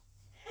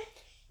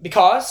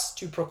 Because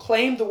to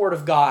proclaim the word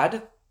of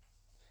God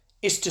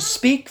is to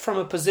speak from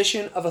a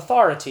position of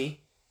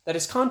authority that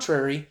is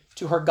contrary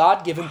to her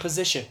God-given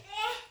position.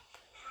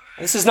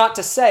 And this is not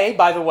to say,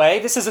 by the way,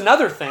 this is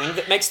another thing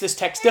that makes this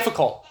text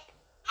difficult.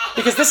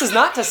 Because this is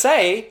not to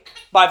say,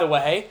 by the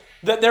way,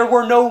 that there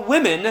were no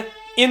women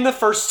in the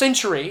first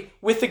century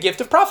with the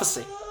gift of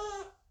prophecy.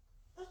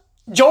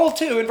 Joel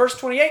 2 in verse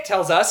 28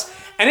 tells us,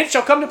 "And it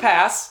shall come to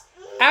pass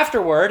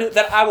afterward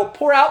that I will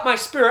pour out my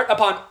spirit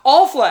upon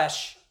all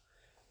flesh,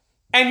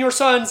 and your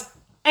sons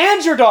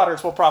and your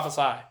daughters will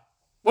prophesy."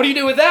 What do you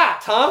do with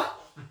that, huh?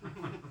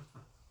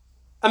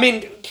 I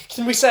mean,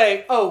 can we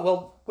say, oh,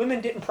 well,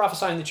 women didn't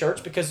prophesy in the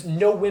church because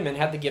no women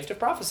had the gift of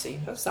prophecy?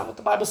 That's not what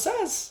the Bible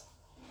says.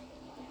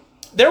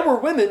 There were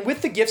women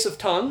with the gifts of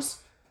tongues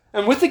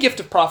and with the gift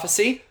of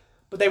prophecy,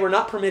 but they were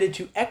not permitted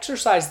to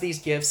exercise these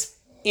gifts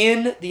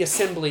in the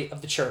assembly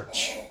of the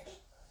church.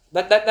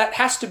 That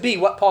has to be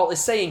what Paul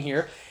is saying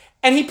here.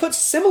 And he puts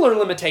similar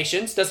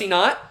limitations, does he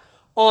not,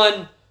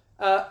 on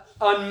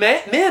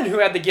men who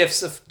had the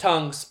gifts of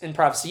tongues and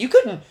prophecy. You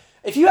couldn't,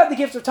 if you had the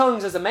gift of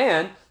tongues as a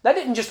man, that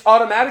didn't just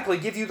automatically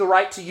give you the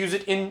right to use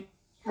it in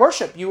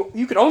worship.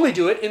 You could only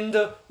do it in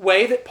the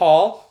way that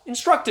Paul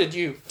instructed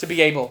you to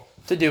be able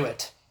to do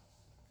it.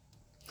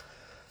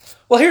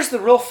 Well, here's the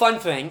real fun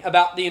thing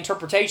about the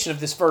interpretation of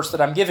this verse that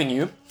I'm giving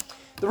you.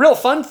 The real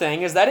fun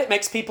thing is that it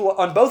makes people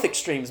on both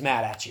extremes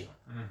mad at you,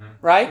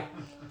 right?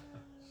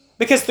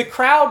 Because the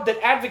crowd that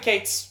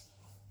advocates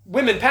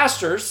women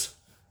pastors,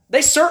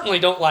 they certainly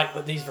don't like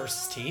what these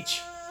verses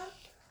teach.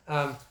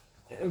 And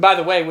by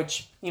the way,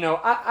 which,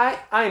 I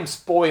am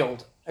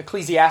spoiled,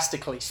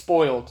 ecclesiastically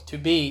spoiled, to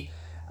be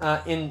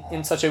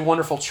in such a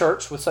wonderful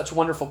church with such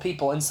wonderful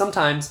people. And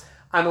sometimes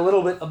I'm a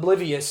little bit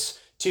oblivious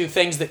to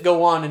things that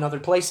go on in other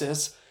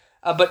places.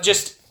 But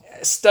just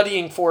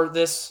studying for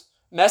this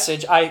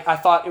message, I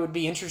thought it would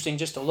be interesting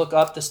just to look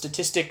up the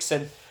statistics.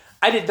 And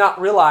I did not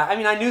realize,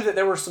 I knew that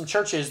there were some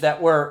churches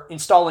that were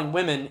installing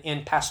women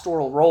in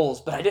pastoral roles,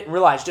 but I didn't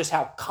realize just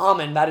how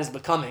common that is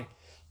becoming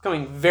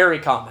very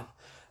common.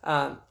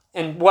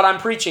 And what I'm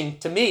preaching,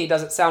 to me,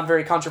 doesn't sound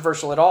very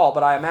controversial at all,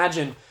 but I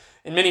imagine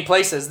in many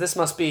places this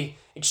must be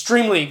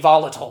extremely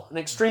volatile and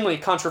extremely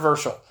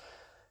controversial.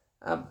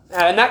 And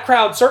that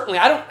crowd certainly,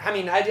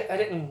 I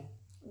didn't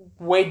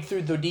wade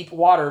through the deep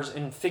waters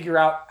and figure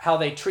out how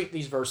they treat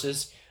these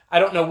verses. I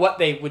don't know what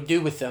they would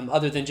do with them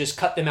other than just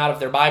cut them out of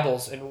their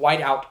Bibles and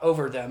white out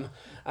over them,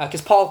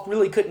 because Paul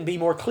really couldn't be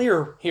more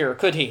clear here,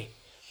 could he?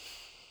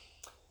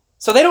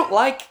 So they don't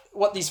like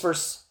what these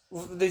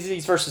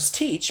verses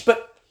teach,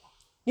 but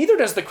neither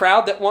does the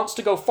crowd that wants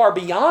to go far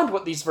beyond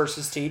what these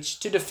verses teach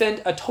to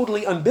defend a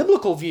totally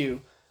unbiblical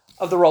view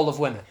of the role of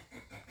women.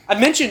 I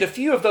mentioned a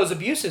few of those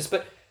abuses,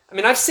 but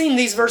I've seen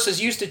these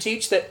verses used to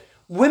teach that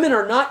women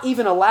are not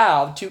even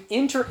allowed to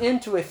enter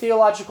into a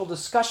theological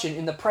discussion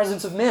in the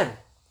presence of men.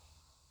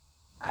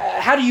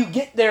 How do you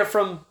get there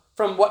from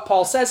what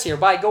Paul says here?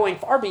 By going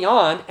far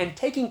beyond and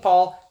taking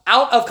Paul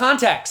out of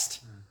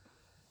context.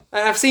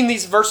 And I've seen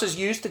these verses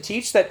used to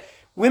teach that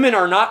women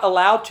are not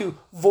allowed to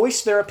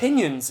voice their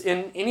opinions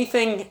in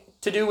anything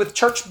to do with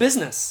church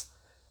business.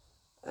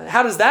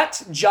 How does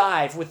that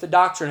jive with the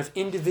doctrine of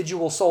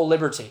individual soul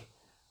liberty,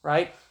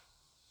 right?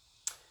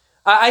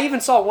 I even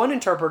saw one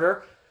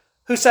interpreter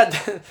who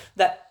said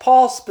that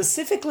Paul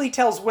specifically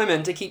tells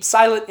women to keep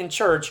silent in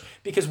church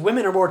because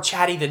women are more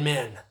chatty than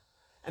men.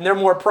 And they're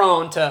more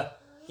prone to,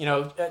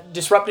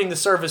 disrupting the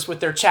service with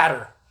their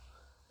chatter.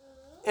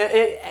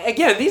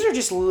 Again, these are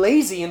just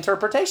lazy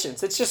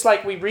interpretations. It's just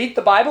like we read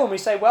the Bible and we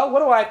say, well, what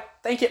do I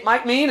think it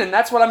might mean? And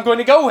that's what I'm going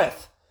to go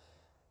with.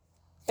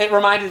 It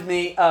reminded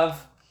me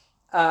of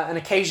an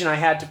occasion I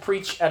had to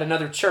preach at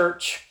another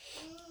church.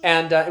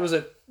 And it was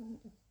a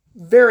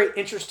very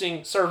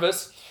interesting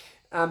service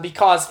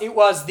because it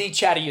was the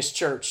chattiest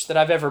church that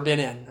I've ever been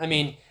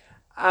in.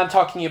 I'm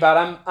talking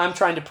about, I'm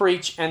trying to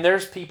preach, and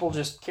there's people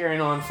just carrying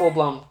on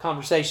full-blown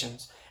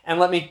conversations. And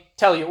let me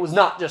tell you, it was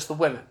not just the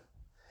women.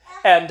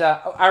 And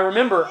I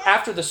remember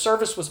after the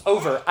service was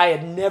over, I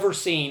had never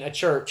seen a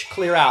church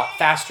clear out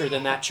faster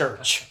than that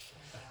church.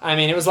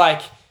 It was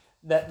like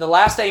the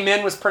last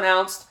amen was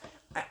pronounced.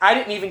 I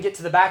didn't even get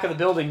to the back of the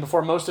building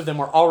before most of them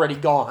were already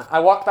gone. I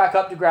walked back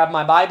up to grab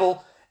my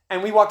Bible,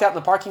 and we walked out in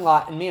the parking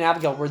lot, and me and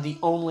Abigail were the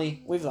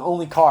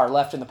only car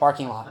left in the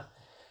parking lot.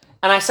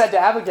 And I said to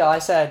Abigail,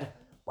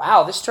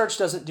 wow, this church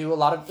doesn't do a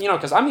lot of,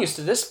 because I'm used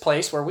to this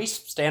place where we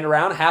stand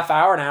around a half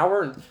hour, an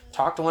hour, and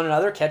talk to one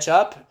another, catch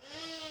up.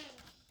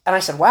 And I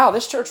said, wow,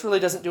 this church really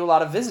doesn't do a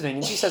lot of visiting.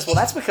 And she says, well,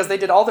 that's because they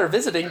did all their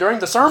visiting during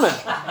the sermon.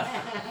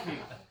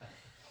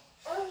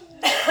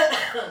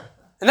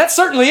 And that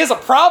certainly is a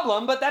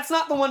problem, but that's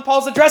not the one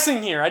Paul's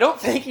addressing here. I don't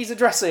think he's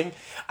addressing.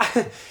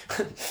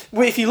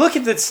 If you look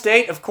at the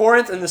state of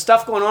Corinth and the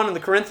stuff going on in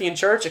the Corinthian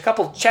church, a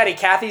couple chatty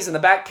Cathys in the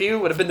back pew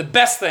would have been the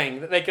best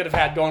thing that they could have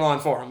had going on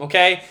for them,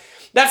 okay?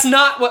 That's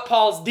not what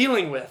Paul's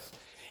dealing with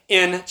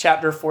in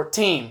chapter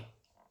 14.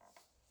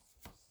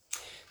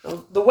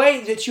 The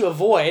way that you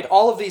avoid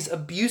all of these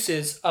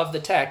abuses of the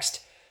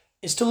text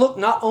is to look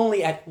not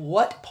only at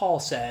what Paul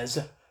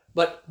says,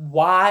 but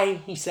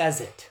why he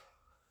says it.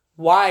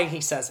 Why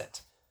he says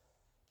it.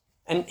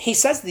 And he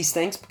says these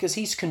things because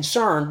he's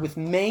concerned with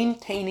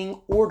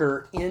maintaining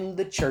order in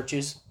the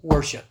church's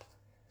worship.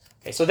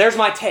 Okay, so there's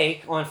my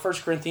take on 1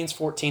 Corinthians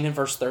 14 and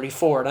verse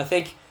 34, and I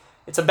think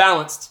it's a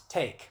balanced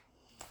take.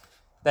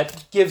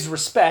 that gives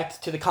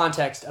respect to the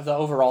context of the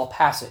overall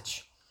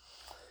passage.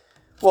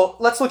 Well,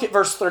 let's look at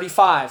verse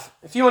 35.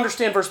 If you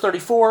understand verse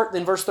 34,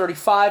 then verse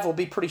 35 will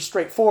be pretty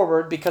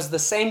straightforward because the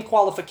same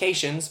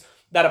qualifications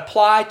that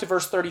apply to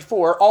verse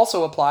 34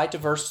 also apply to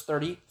verse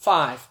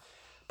 35.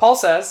 Paul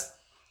says,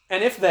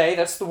 and if they,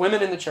 that's the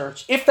women in the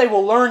church, if they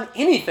will learn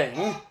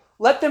anything,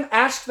 let them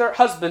ask their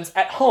husbands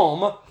at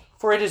home,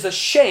 for it is a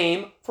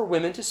shame for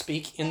women to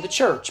speak in the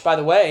church. By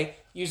the way,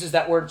 uses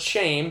that word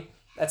shame.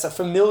 That's a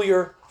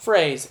familiar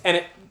phrase.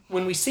 And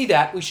when we see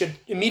that, we should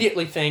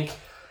immediately think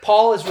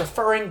Paul is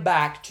referring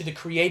back to the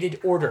created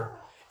order.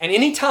 And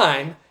any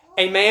time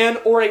a man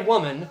or a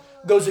woman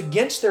goes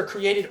against their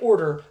created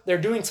order, they're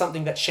doing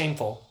something that's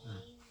shameful.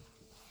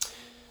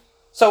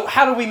 So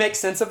how do we make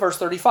sense of verse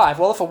 35?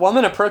 Well, if a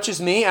woman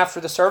approaches me after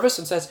the service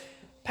and says,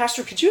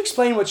 Pastor, could you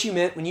explain what you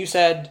meant when you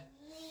said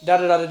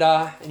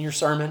da-da-da-da-da in your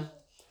sermon?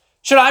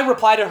 Should I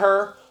reply to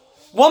her,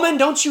 woman,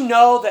 don't you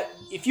know that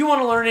if you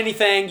want to learn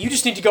anything, you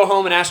just need to go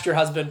home and ask your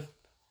husband?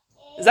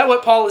 Is that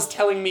what Paul is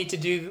telling me to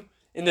do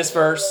in this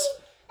verse?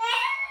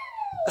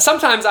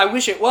 Sometimes I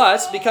wish it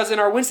was, because in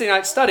our Wednesday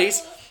night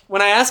studies,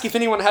 when I ask if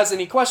anyone has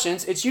any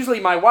questions, it's usually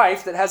my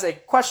wife that has a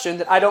question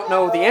that I don't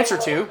know the answer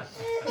to.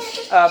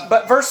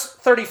 But verse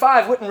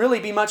 35 wouldn't really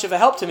be much of a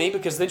help to me,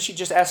 because then she'd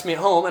just ask me at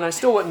home and I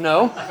still wouldn't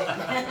know.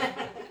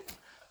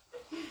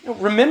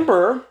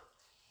 Remember,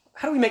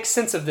 how do we make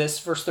sense of this,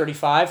 verse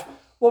 35?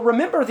 Well,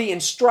 remember the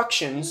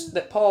instructions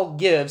that Paul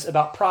gives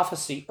about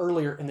prophecy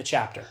earlier in the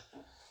chapter.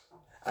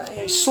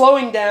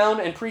 Slowing down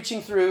and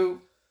preaching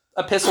through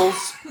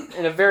epistles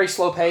in a very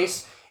slow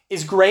pace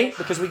is great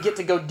because we get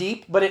to go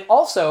deep, but it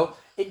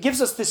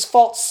gives us this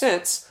false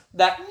sense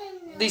that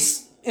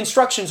these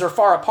instructions are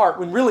far apart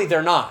when really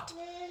they're not.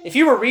 If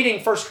you were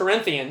reading 1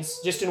 Corinthians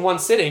just in one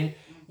sitting,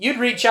 you'd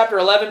read chapter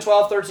 11,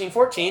 12, 13,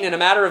 14 in a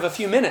matter of a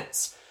few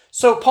minutes.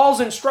 So Paul's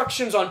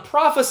instructions on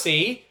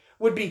prophecy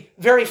would be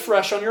very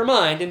fresh on your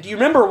mind. And do you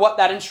remember what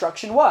that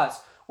instruction was?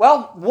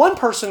 Well, one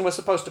person was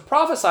supposed to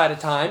prophesy at a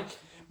time,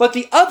 but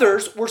the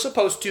others were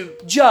supposed to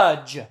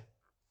judge.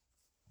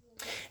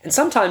 And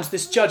sometimes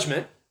this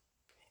judgment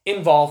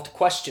involved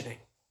questioning.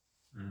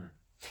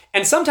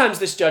 And sometimes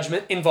this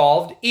judgment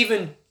involved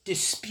even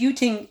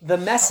disputing the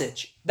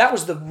message. That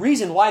was the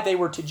reason why they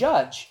were to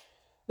judge.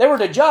 They were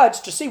to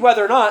judge to see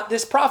whether or not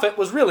this prophet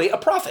was really a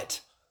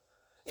prophet.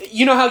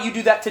 You know how you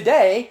do that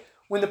today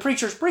when the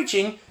preacher's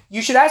preaching?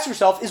 You should ask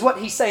yourself, is what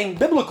he's saying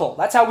biblical?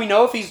 That's how we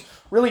know if he's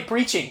really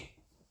preaching.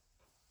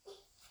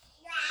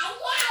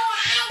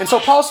 And so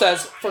Paul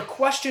says, for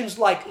questions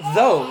like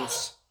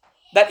those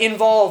that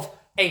involve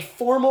a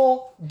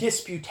formal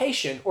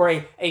disputation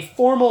or a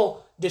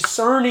formal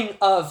discerning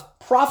of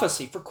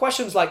prophecy, for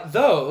questions like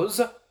those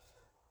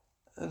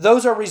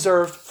are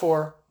reserved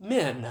for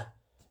men,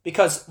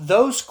 because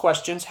those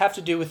questions have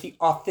to do with the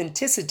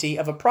authenticity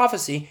of a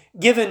prophecy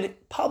given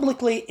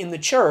publicly in the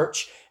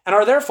church and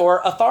are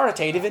therefore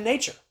authoritative in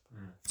nature.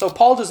 So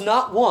Paul does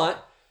not want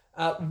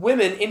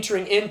women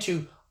entering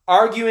into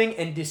arguing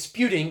and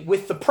disputing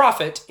with the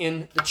prophet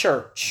in the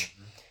church.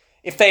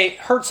 If they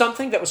heard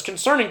something that was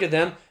concerning to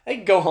them, they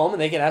could go home and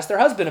they could ask their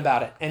husband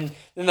about it. And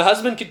then the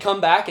husband could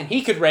come back and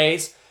he could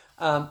raise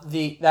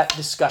that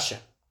discussion,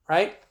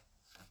 right?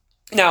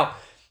 Now,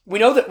 we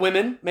know that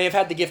women may have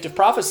had the gift of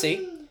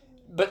prophecy,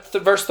 but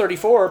verse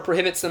 34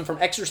 prohibits them from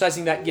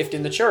exercising that gift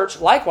in the church.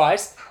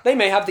 Likewise, they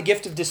may have the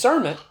gift of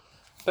discernment,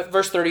 but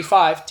verse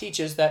 35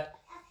 teaches that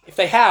if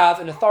they have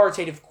an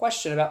authoritative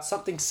question about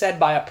something said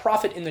by a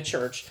prophet in the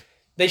church,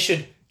 they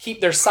should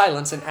keep their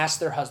silence and ask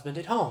their husband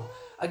at home.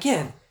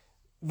 Again,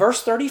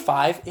 verse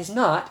 35 is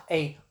not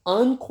an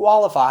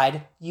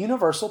unqualified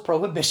universal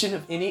prohibition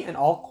of any and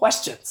all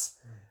questions.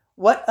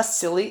 What a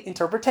silly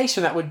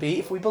interpretation that would be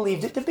if we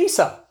believed it to be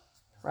so,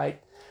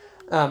 right?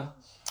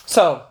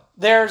 So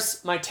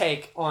there's my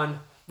take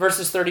on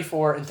verses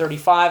 34 and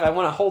 35. I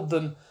want to hold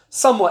them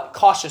somewhat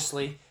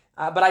cautiously,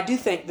 but I do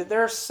think that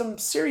there are some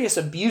serious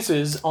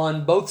abuses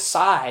on both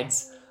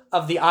sides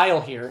of the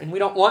aisle here, and we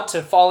don't want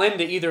to fall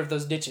into either of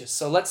those ditches.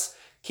 So let's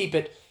keep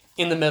it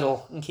in the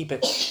middle and keep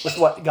it with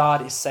what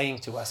God is saying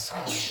to us.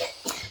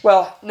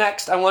 Well,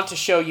 next I want to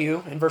show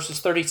you in verses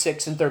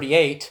 36 and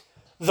 38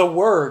 the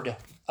word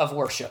of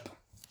worship.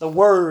 The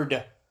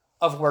word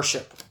of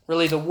worship.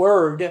 Really the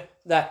word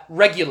that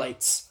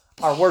regulates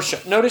our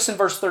worship. Notice in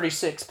verse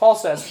 36, Paul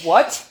says,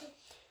 what?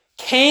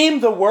 Came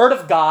the word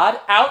of God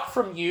out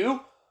from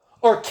you,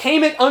 or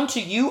came it unto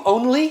you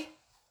only?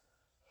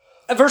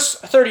 Verse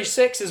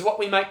 36 is what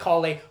we might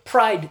call a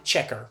pride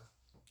checker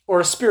or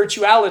a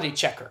spirituality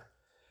checker.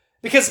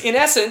 Because in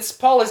essence,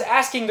 Paul is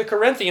asking the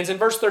Corinthians in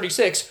verse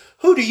 36,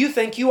 who do you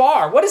think you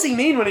are? What does he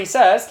mean when he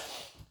says,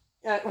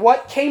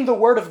 what came the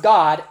word of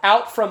God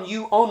out from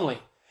you only?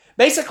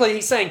 Basically,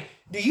 he's saying,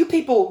 do you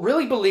people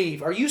really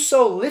believe, are you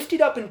so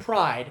lifted up in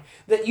pride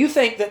that you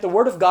think that the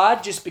word of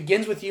God just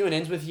begins with you and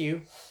ends with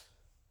you?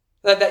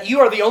 That you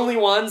are the only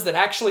ones that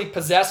actually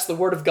possess the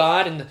word of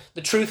God and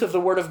the truth of the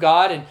word of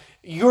God, and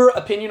your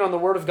opinion on the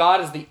word of God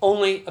is the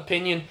only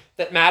opinion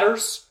that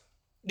matters?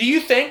 Do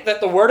you think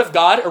that the word of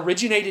God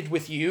originated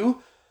with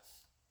you?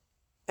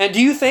 And do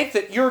you think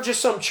that you're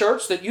just some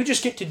church that you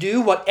just get to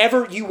do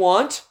whatever you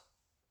want?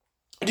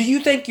 Do you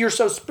think you're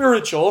so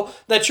spiritual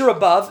that you're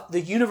above the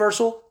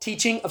universal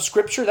teaching of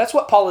Scripture? That's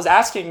what Paul is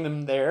asking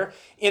them there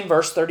in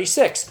verse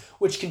 36,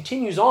 which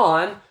continues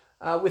on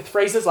with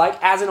phrases like,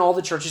 as in all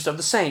the churches of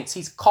the saints.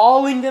 He's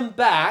calling them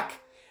back,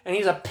 and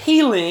he's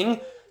appealing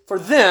for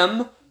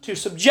them to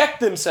subject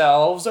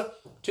themselves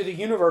to the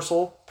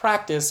universal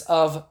practice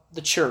of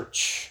the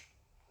church.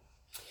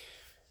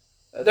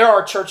 There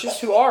are churches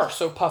who are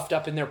so puffed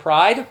up in their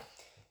pride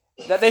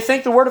that they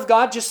think the Word of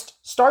God just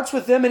starts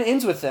with them and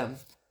ends with them,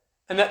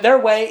 and that their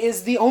way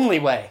is the only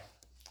way.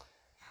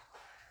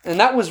 And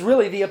that was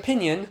really the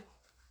opinion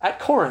at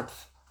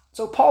Corinth.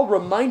 So Paul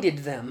reminded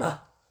them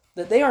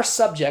that they are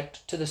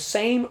subject to the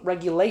same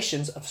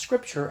regulations of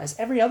Scripture as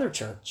every other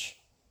church.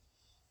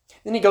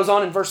 Then he goes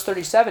on in verse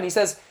 37, he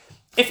says,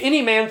 if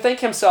any man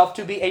think himself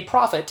to be a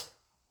prophet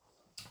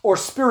or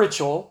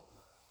spiritual,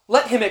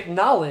 let him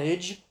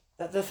acknowledge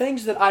that the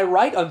things that I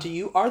write unto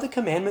you are the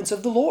commandments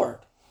of the Lord.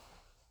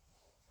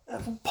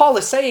 Paul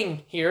is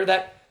saying here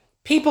that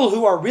people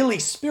who are really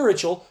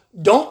spiritual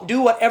don't do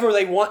whatever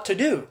they want to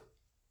do.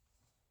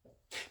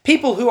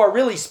 People who are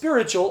really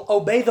spiritual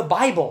obey the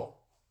Bible.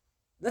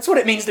 That's what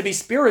it means to be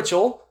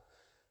spiritual.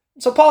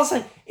 So Paul is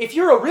saying, if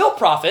you're a real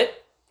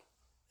prophet,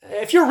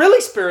 if you're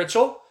really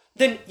spiritual,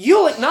 then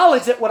you'll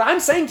acknowledge that what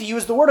I'm saying to you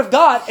is the Word of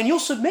God, and you'll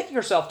submit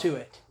yourself to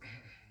it.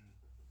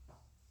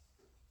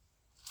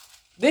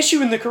 The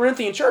issue in the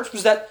Corinthian church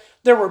was that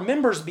there were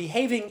members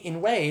behaving in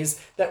ways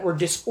that were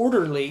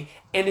disorderly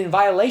and in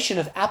violation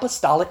of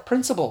apostolic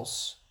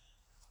principles.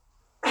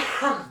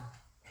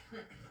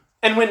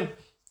 And when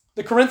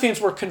the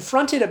Corinthians were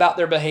confronted about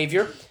their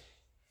behavior,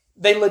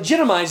 they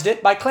legitimized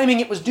it by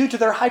claiming it was due to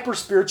their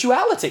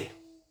hyper-spirituality.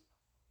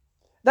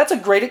 That's a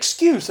great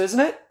excuse, isn't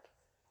it?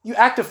 You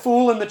act a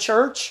fool in the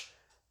church.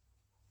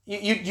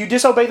 You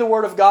disobey the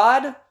Word of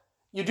God.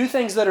 You do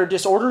things that are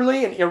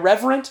disorderly and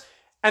irreverent.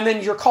 And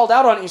then you're called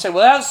out on it. You say,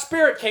 well, that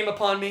Spirit came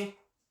upon me.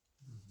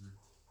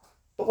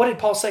 But what did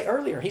Paul say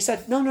earlier? He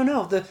said,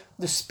 no.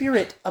 The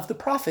spirit of the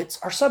prophets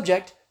are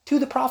subject to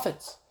the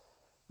prophets.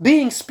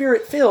 Being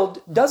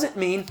Spirit-filled doesn't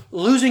mean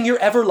losing your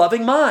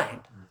ever-loving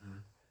mind.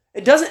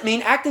 It doesn't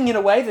mean acting in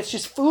a way that's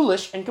just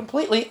foolish and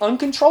completely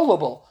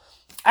uncontrollable.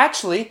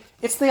 Actually,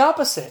 it's the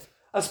opposite.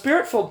 A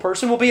Spirit-filled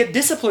person will be a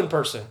disciplined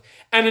person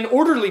and an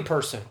orderly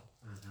person.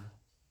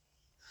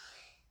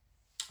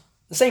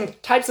 The same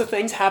types of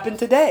things happen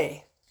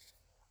today.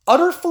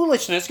 Utter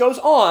foolishness goes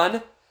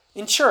on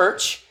in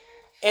church,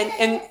 and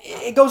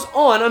it goes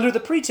on under the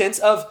pretense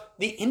of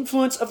the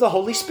influence of the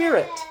Holy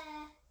Spirit.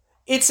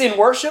 It's in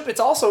worship. It's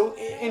also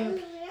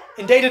in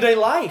day-to-day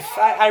life.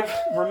 I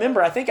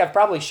remember, I think I've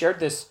probably shared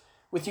this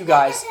with you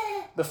guys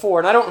before,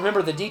 and I don't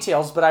remember the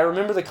details, but I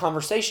remember the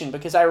conversation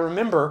because I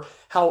remember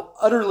how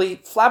utterly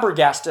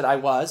flabbergasted I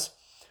was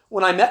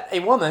when I met a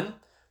woman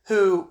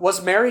who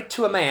was married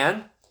to a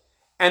man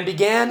and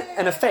began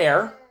an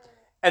affair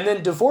and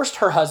then divorced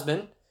her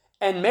husband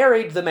and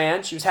married the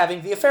man she was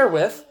having the affair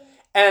with.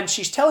 And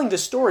she's telling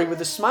this story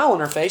with a smile on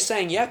her face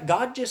saying, yeah,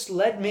 God just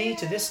led me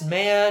to this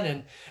man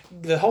and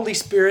the Holy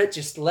Spirit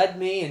just led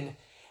me. And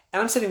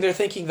I'm sitting there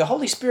thinking, the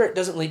Holy Spirit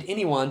doesn't lead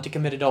anyone to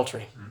commit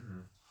adultery.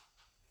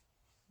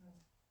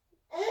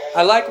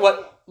 I like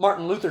what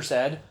Martin Luther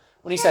said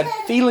when he said,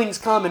 feelings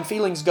come and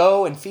feelings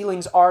go and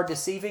feelings are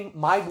deceiving.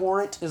 My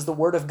warrant is the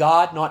Word of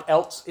God, naught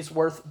else is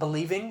worth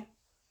believing.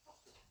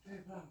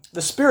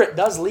 The Spirit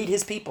does lead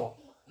His people.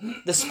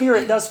 The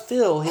Spirit does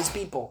fill His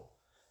people.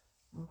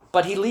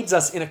 But He leads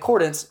us in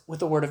accordance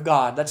with the Word of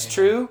God. That's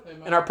true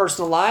in our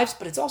personal lives,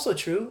 but it's also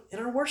true in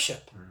our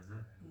worship.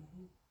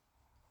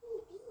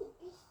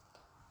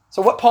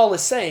 So what Paul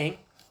is saying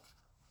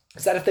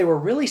is that if they were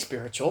really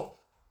spiritual,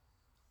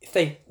 if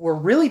they were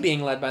really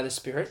being led by the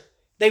Spirit,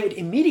 they would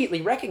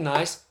immediately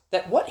recognize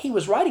that what he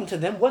was writing to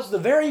them was the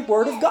very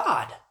Word of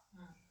God.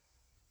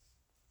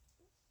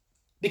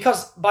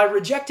 Because by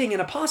rejecting an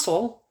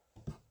apostle,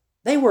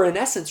 they were in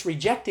essence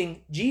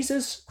rejecting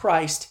Jesus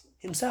Christ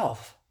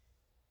Himself.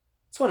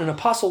 That's what an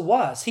apostle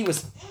was. He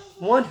was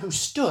one who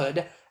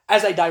stood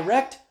as a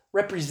direct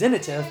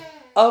representative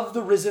of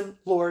the risen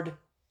Lord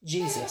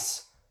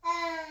Jesus.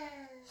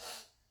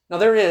 Now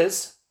there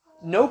is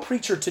no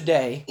preacher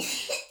today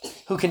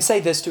who can say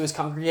this to his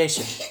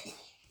congregation.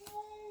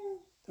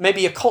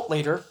 Maybe a cult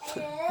leader,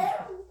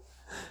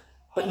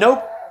 but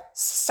no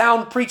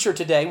sound preacher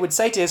today would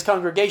say to his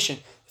congregation,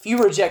 if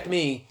you reject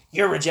me,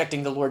 you're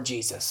rejecting the Lord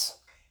Jesus.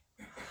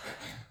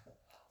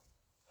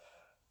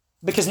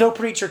 Because no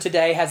preacher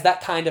today has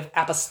that kind of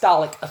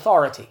apostolic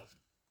authority.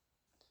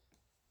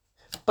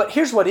 But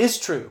here's what is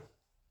true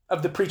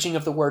of the preaching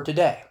of the Word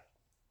today.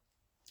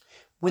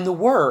 When the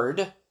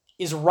Word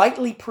is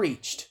rightly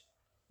preached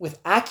with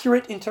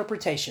accurate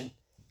interpretation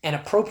and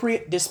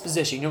appropriate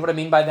disposition, you know what I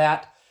mean by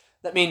that?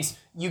 That means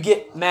you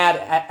get mad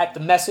at the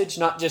message,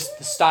 not just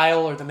the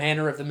style or the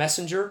manner of the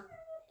messenger.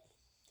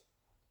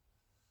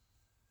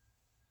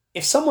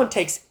 If someone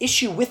takes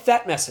issue with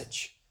that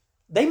message,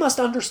 they must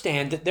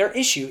understand that their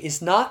issue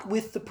is not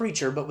with the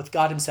preacher, but with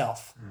God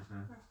Himself.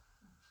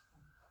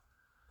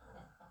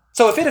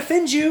 So if it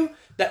offends you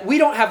that we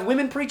don't have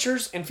women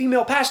preachers and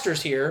female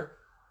pastors here,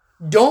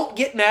 don't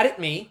get mad at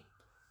me.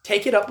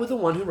 Take it up with the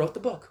one who wrote the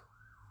book.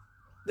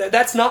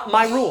 That's not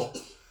my rule.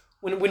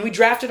 When we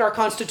drafted our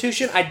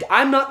Constitution,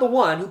 I'm not the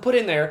one who put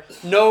in there,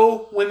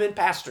 no women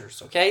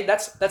pastors, okay?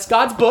 That's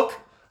God's book.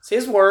 It's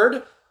His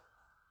word.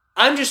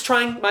 I'm just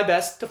trying my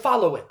best to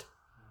follow it.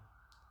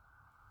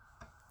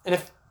 And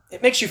if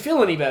it makes you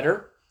feel any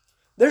better,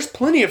 there's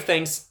plenty of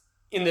things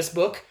in this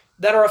book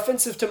that are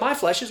offensive to my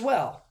flesh as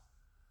well.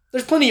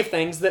 There's plenty of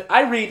things that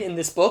I read in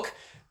this book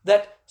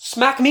that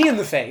smack me in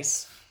the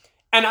face,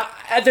 and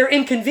they're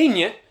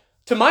inconvenient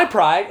to my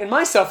pride and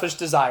my selfish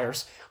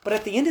desires. But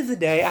at the end of the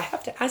day, I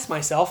have to ask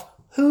myself,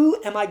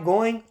 who am I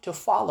going to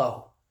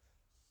follow?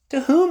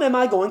 To whom am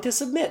I going to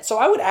submit? So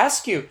I would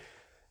ask you,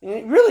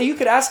 really, you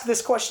could ask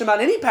this question about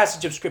any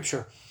passage of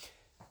Scripture.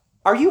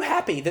 Are you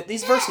happy that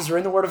these verses are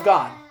in the Word of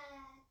God?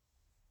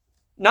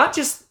 Not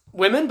just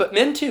women, but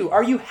men too.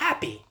 Are you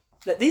happy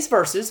that these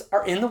verses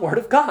are in the Word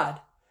of God?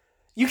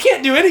 You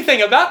can't do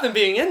anything about them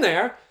being in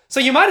there, so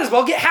you might as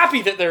well get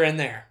happy that they're in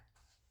there.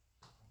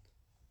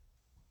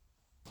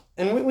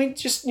 And we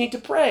just need to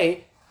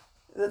pray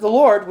that the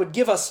Lord would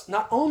give us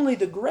not only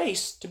the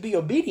grace to be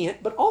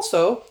obedient, but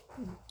also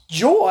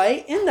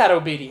joy in that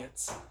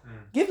obedience.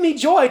 Give me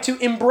joy to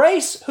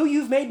embrace who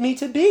you've made me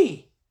to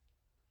be.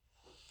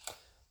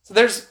 So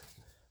there's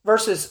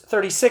verses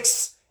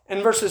 36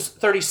 and verses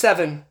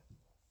 37.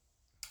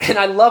 And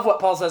I love what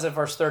Paul says in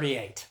verse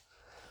 38.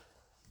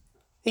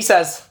 He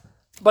says,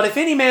 "But if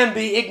any man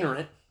be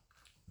ignorant,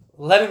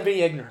 let him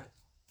be ignorant."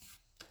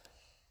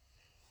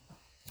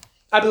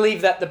 I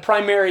believe that the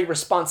primary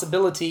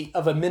responsibility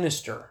of a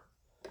minister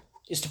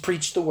is to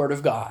preach the Word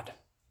of God.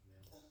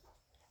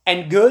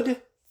 And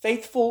good,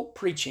 faithful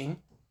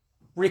preaching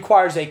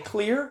requires a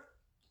clear,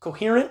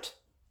 coherent,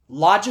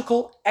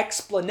 logical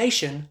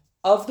explanation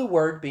of the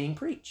Word being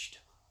preached.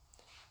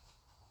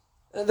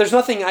 There's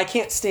nothing I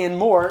can't stand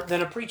more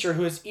than a preacher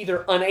who is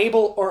either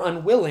unable or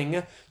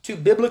unwilling to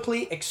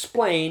biblically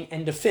explain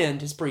and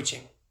defend his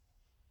preaching.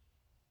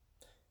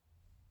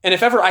 And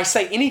if ever I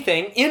say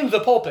anything in the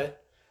pulpit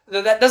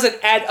that doesn't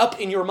add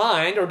up in your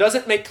mind or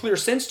doesn't make clear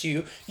sense to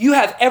you, you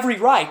have every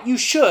right. You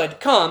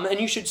should come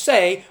and you should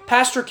say,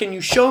 "Pastor, can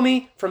you show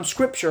me from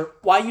Scripture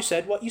why you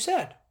said what you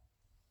said?"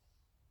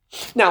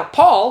 Now,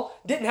 Paul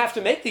didn't have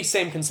to make these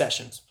same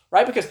concessions,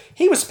 right? Because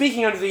he was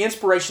speaking under the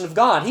inspiration of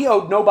God. He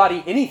owed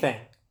nobody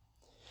anything.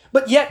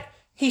 But yet,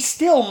 he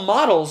still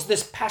models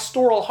this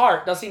pastoral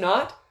heart, does he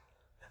not?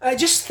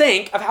 Just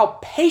think of how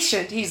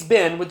patient he's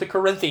been with the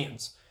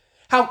Corinthians,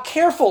 how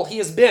careful he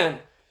has been.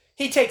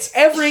 He takes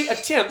every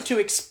attempt to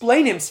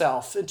explain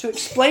himself and to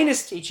explain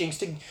his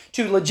teachings,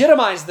 to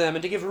legitimize them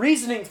and to give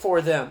reasoning for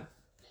them.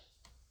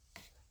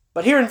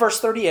 But here in verse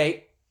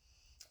 38,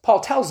 Paul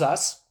tells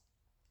us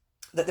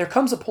that there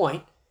comes a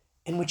point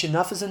in which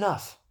enough is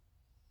enough.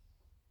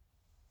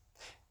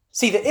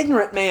 See, the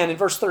ignorant man in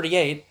verse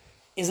 38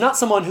 is not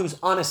someone who's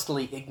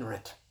honestly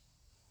ignorant.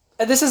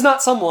 And this is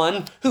not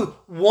someone who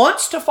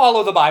wants to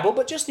follow the Bible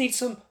but just needs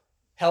some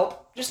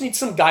help, just needs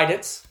some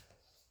guidance.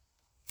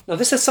 No,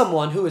 this is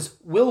someone who is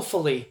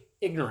willfully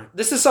ignorant.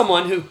 This is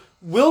someone who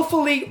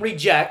willfully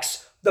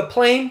rejects the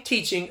plain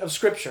teaching of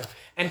Scripture.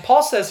 And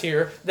Paul says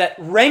here that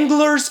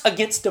wranglers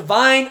against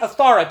divine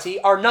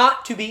authority are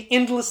not to be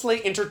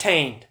endlessly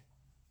entertained.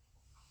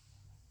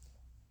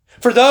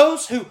 For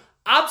those who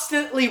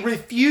obstinately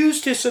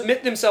refuse to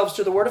submit themselves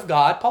to the Word of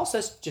God, Paul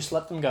says, just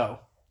let them go.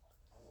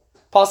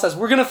 Paul says,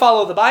 we're going to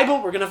follow the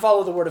Bible, we're going to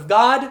follow the Word of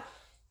God,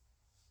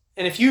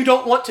 and if you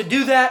don't want to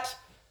do that,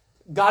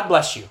 God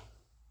bless you.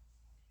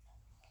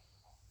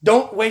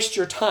 Don't waste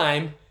your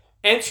time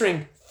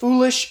answering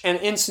foolish and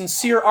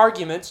insincere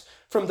arguments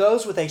from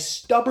those with a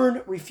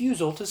stubborn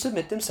refusal to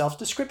submit themselves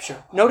to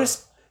Scripture.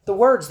 Notice the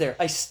words there,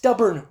 a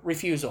stubborn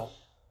refusal.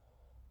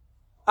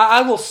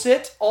 I will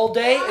sit all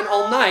day and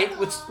all night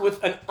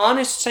with an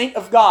honest saint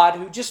of God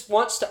who just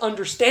wants to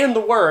understand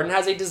the Word and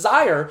has a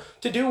desire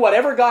to do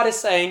whatever God is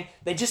saying.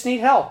 They just need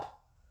help.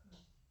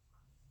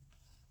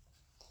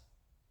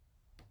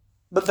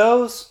 But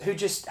those who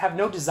just have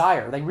no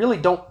desire, they really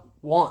don't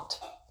want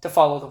to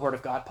follow the Word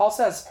of God, Paul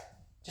says,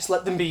 just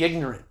let them be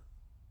ignorant.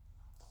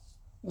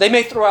 They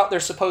may throw out their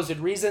supposed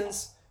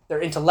reasons,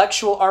 their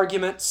intellectual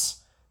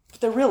arguments,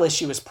 but their real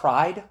issue is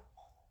pride.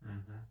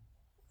 Mm-hmm.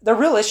 Their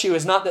real issue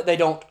is not that they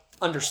don't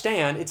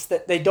understand, it's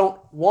that they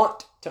don't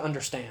want to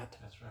understand.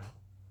 That's right.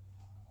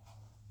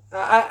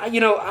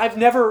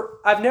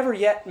 I've never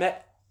yet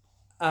met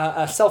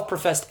a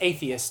self-professed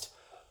atheist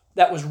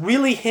that was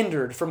really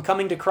hindered from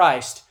coming to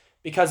Christ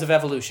because of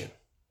evolution.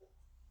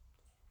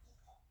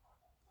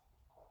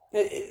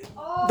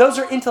 Those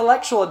are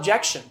intellectual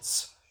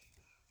objections.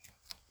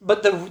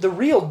 But the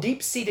real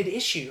deep-seated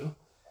issue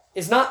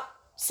is not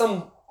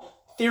some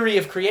theory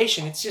of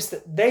creation. It's just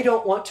that they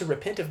don't want to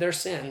repent of their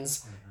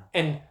sins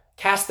and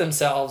cast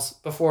themselves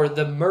before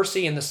the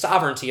mercy and the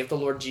sovereignty of the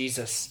Lord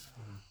Jesus.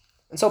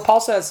 And so Paul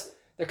says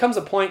there comes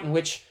a point in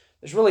which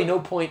there's really no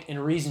point in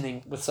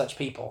reasoning with such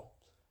people.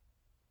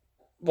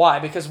 Why?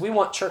 Because we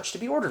want church to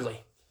be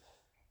orderly.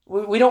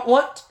 We don't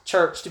want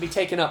church to be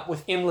taken up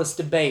with endless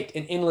debate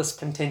and endless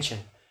contention.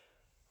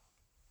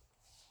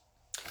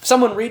 If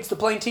someone reads the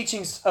plain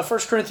teachings of 1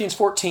 Corinthians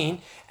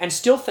 14 and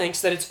still thinks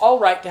that it's all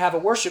right to have a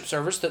worship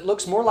service that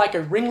looks more like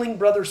a Ringling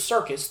Brothers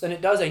circus than it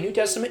does a New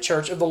Testament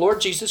church of the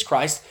Lord Jesus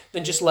Christ,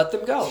 then just let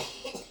them go.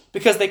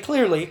 Because they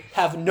clearly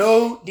have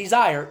no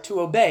desire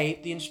to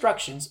obey the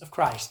instructions of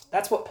Christ.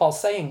 That's what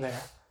Paul's saying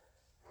there.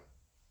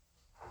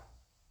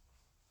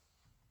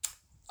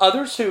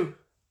 Others who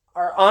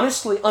are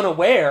honestly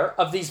unaware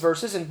of these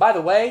verses, and by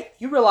the way,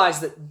 you realize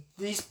that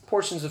these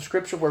portions of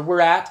Scripture where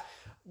we're at,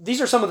 these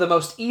are some of the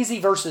most easy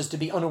verses to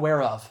be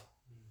unaware of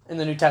in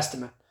the New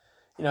Testament.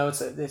 You know,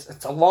 it's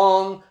a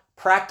long,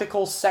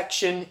 practical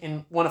section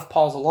in one of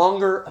Paul's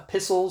longer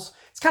epistles.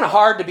 It's kind of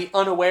hard to be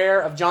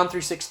unaware of John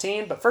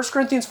 3:16, but 1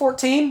 Corinthians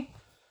 14,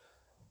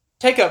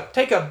 take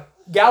a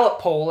Gallup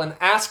poll and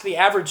ask the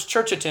average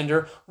church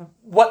attender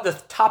what the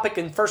topic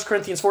in 1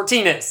 Corinthians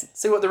 14 is.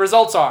 See what the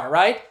results are,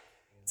 right?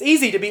 It's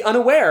easy to be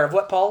unaware of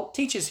what Paul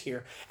teaches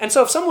here. And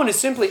so if someone is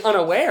simply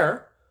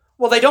unaware,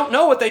 well, they don't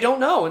know what they don't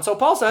know. And so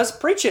Paul says,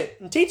 preach it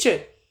and teach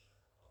it.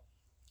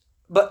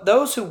 But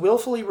those who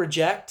willfully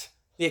reject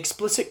the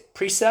explicit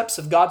precepts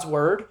of God's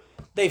word,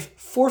 they've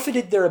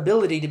forfeited their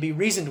ability to be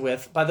reasoned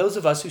with by those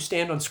of us who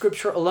stand on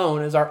Scripture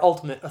alone as our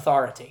ultimate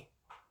authority.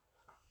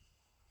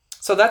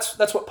 So that's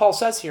what Paul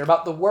says here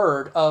about the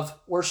word of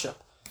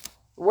worship.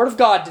 The word of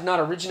God did not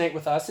originate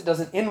with us. It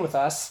doesn't end with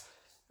us.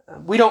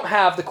 We don't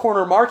have the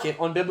corner market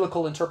on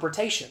biblical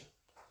interpretation.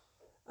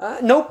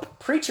 No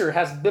preacher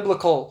has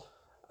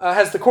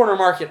the corner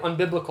market on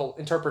biblical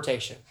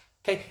interpretation.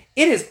 Okay,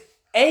 it is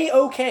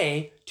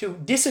A-okay to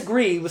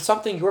disagree with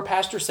something your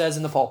pastor says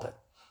in the pulpit.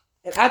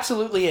 It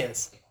absolutely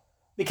is,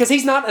 because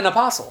he's not an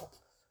apostle,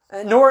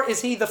 nor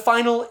is he the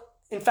final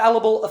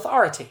infallible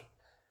authority.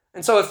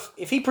 And so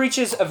if he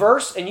preaches a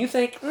verse and you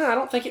think, I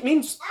don't think it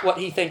means what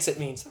he thinks it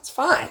means, that's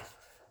fine.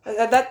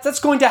 That's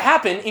going to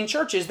happen in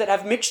churches that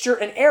have mixture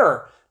and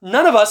error.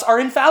 None of us are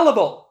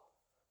infallible.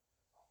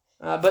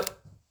 But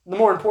the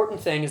more important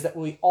thing is that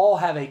we all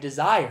have a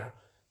desire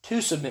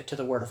to submit to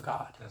the Word of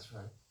God. That's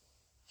right.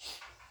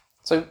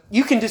 So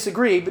you can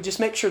disagree, but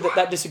just make sure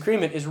that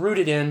disagreement is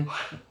rooted in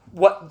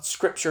what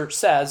Scripture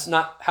says,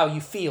 not how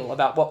you feel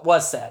about what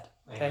was said.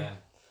 Okay. Amen.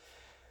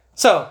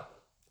 So,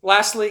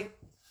 lastly,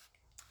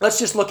 let's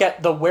just look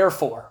at the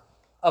wherefore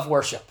of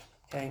worship.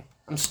 Okay.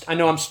 I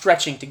know I'm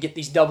stretching to get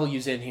these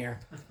W's in here,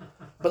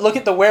 but look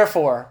at the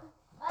wherefore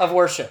of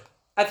worship.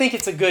 I think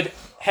it's a good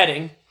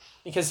heading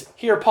because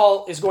here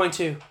Paul is going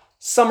to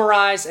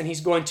summarize and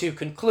he's going to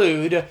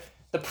conclude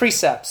the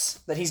precepts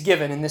that he's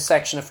given in this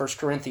section of 1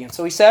 Corinthians.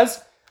 So he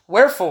says,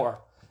 wherefore,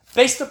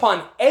 based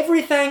upon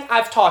everything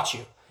I've taught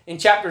you in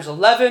chapters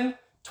 11,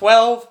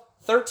 12,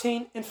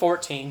 13, and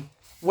 14,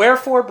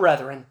 wherefore,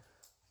 brethren,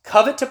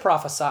 covet to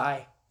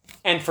prophesy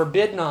and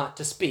forbid not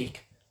to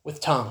speak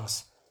with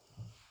tongues.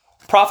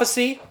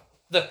 Prophecy,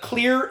 the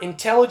clear,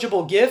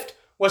 intelligible gift,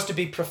 was to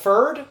be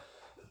preferred,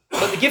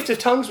 but the gift of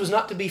tongues was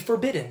not to be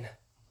forbidden.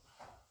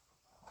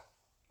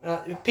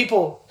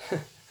 People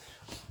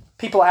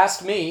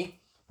ask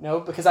me,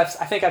 because I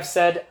think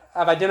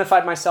I've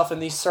identified myself in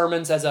these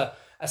sermons as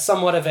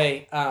somewhat of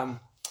a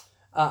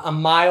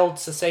mild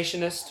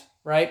cessationist,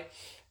 right?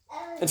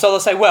 And so they'll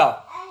say,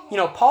 well,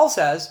 Paul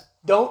says,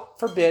 don't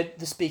forbid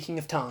the speaking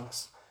of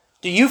tongues.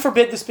 Do you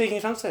forbid the speaking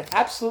of tongues? I say,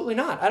 absolutely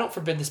not. I don't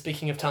forbid the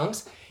speaking of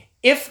tongues.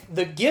 If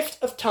the gift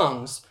of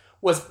tongues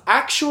was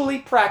actually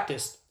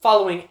practiced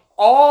following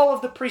all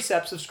of the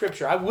precepts of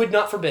Scripture, I would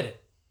not forbid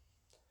it.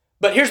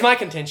 But here's my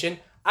contention.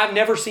 I've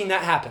never seen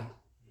that happen.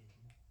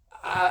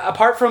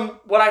 Apart from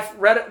what I've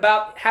read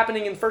about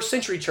happening in first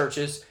century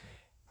churches,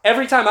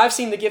 every time I've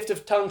seen the gift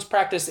of tongues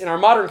practiced in our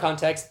modern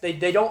context,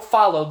 they don't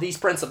follow these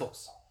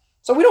principles.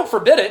 So we don't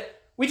forbid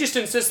it. We just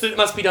insist that it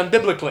must be done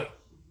biblically.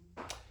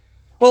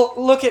 Well,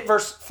 look at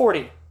verse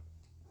 40.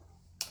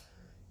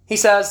 He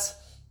says,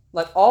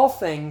 let all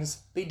things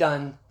be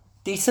done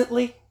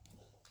decently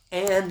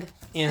and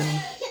in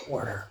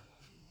order.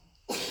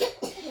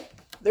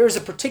 There is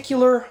a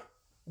particular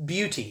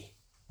beauty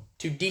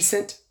to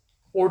decent,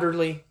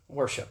 orderly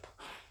worship.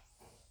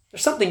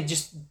 There's something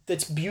just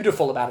that's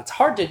beautiful about it. It's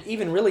hard to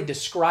even really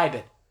describe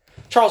it.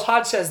 Charles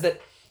Hodge says that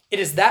it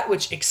is that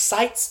which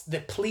excites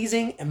the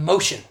pleasing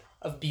emotion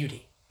of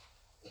beauty.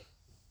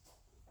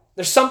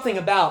 There's something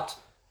about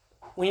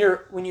when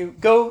you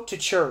go to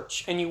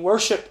church and you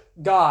worship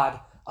God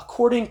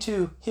according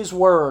to His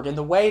Word and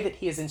the way that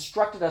He has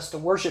instructed us to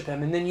worship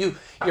Him, and then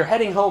you're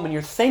heading home and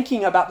you're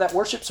thinking about that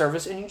worship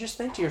service and you just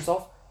think to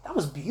yourself, that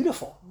was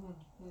beautiful.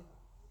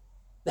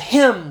 The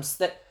hymns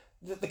that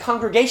the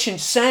congregation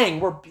sang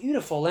were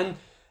beautiful, and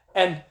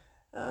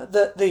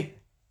the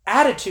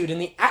attitude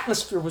and the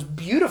atmosphere was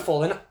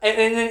beautiful, and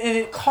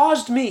it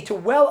caused me to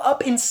well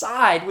up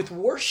inside with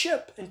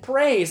worship and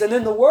praise, and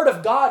then the Word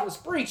of God was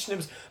preached, and it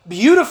was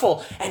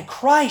beautiful, and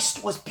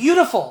Christ was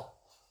beautiful.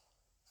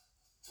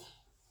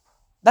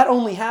 That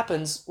only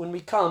happens when we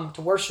come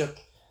to worship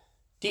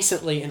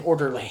decently and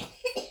orderly.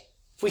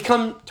 If we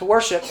come to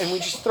worship and we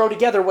just throw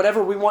together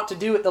whatever we want to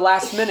do at the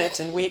last minute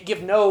and we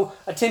give no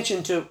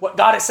attention to what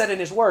God has said in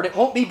His Word, it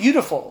won't be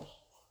beautiful.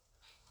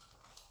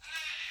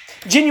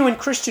 Genuine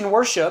Christian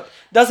worship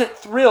doesn't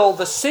thrill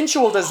the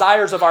sensual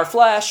desires of our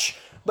flesh,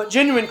 but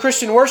genuine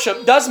Christian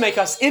worship does make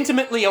us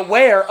intimately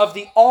aware of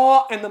the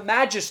awe and the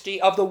majesty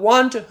of the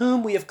one to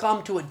whom we have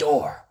come to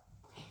adore.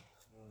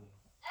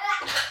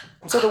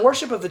 And so the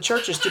worship of the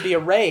church is to be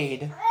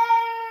arrayed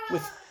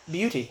with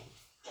beauty.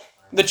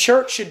 The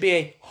church should be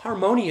a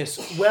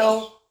harmonious,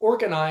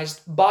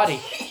 well-organized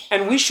body.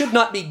 And we should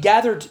not be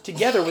gathered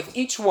together with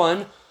each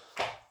one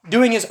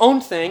doing his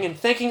own thing and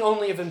thinking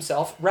only of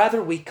himself.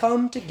 Rather, we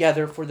come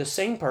together for the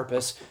same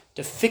purpose,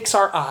 to fix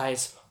our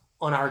eyes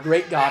on our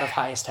great God of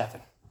highest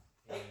heaven.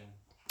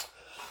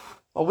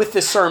 Well, with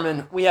this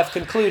sermon, we have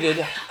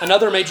concluded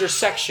another major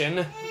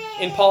section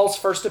in Paul's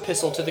first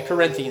epistle to the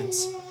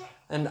Corinthians.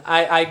 And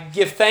I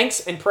give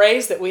thanks and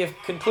praise that we have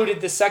concluded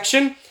this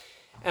section.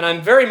 And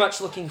I'm very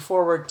much looking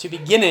forward to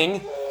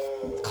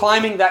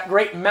climbing that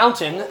great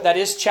mountain that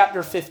is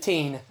chapter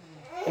 15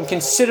 and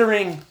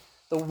considering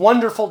the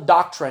wonderful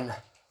doctrine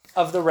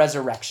of the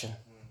resurrection.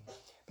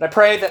 But I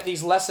pray that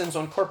these lessons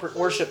on corporate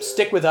worship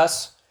stick with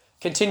us,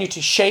 continue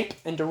to shape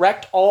and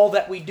direct all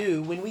that we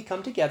do when we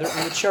come together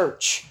in the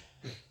church.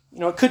 You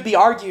know, it could be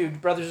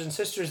argued, brothers and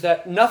sisters,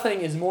 that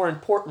nothing is more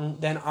important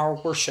than our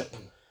worship.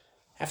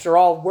 After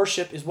all,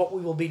 worship is what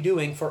we will be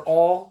doing for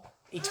all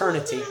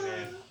eternity.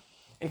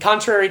 And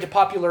contrary to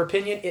popular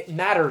opinion, it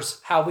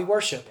matters how we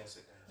worship.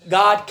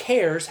 God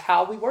cares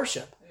how we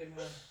worship.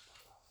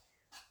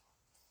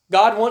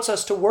 God wants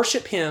us to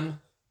worship Him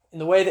in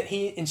the way that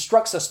He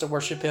instructs us to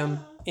worship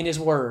Him in His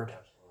Word.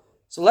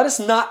 So let us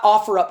not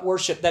offer up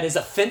worship that is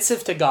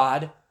offensive to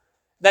God,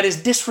 that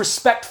is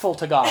disrespectful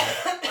to God.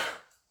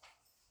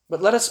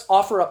 But let us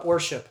offer up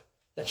worship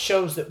that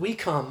shows that we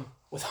come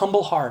with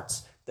humble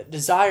hearts that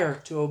desire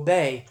to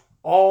obey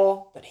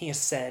all that He has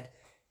said.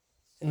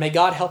 And may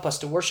God help us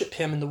to worship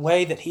Him in the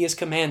way that He has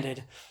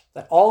commanded,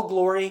 that all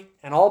glory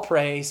and all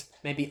praise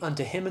may be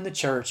unto Him in the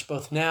church,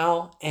 both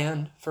now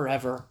and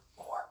forevermore.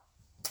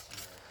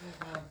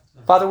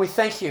 Father, we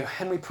thank You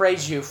and we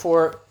praise You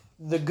for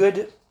the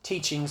good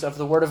teachings of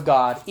the Word of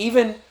God,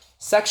 even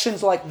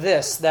sections like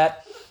this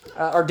that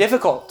are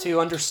difficult to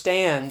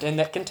understand and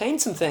that contain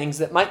some things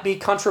that might be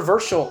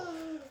controversial.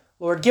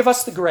 Lord, give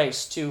us the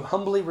grace to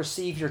humbly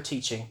receive Your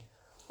teaching,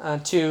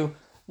 to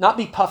not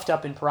be puffed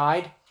up in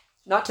pride,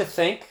 not to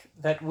think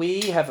that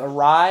we have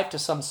arrived to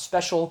some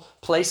special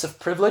place of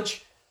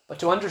privilege, but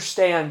to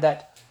understand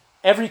that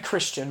every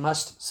Christian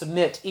must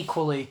submit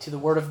equally to the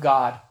Word of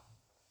God.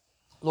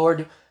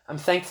 Lord, I'm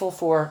thankful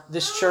for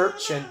this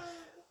church and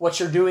what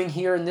You're doing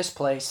here in this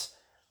place.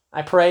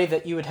 I pray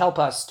that You would help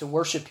us to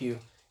worship You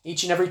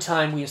each and every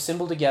time we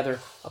assemble together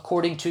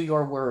according to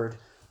Your Word,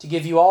 to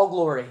give You all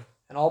glory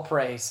and all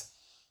praise.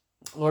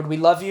 Lord, we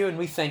love You and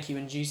we thank You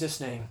in Jesus'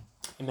 name.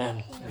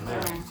 Amen.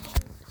 Amen.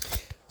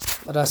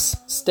 Let us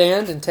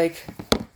stand and take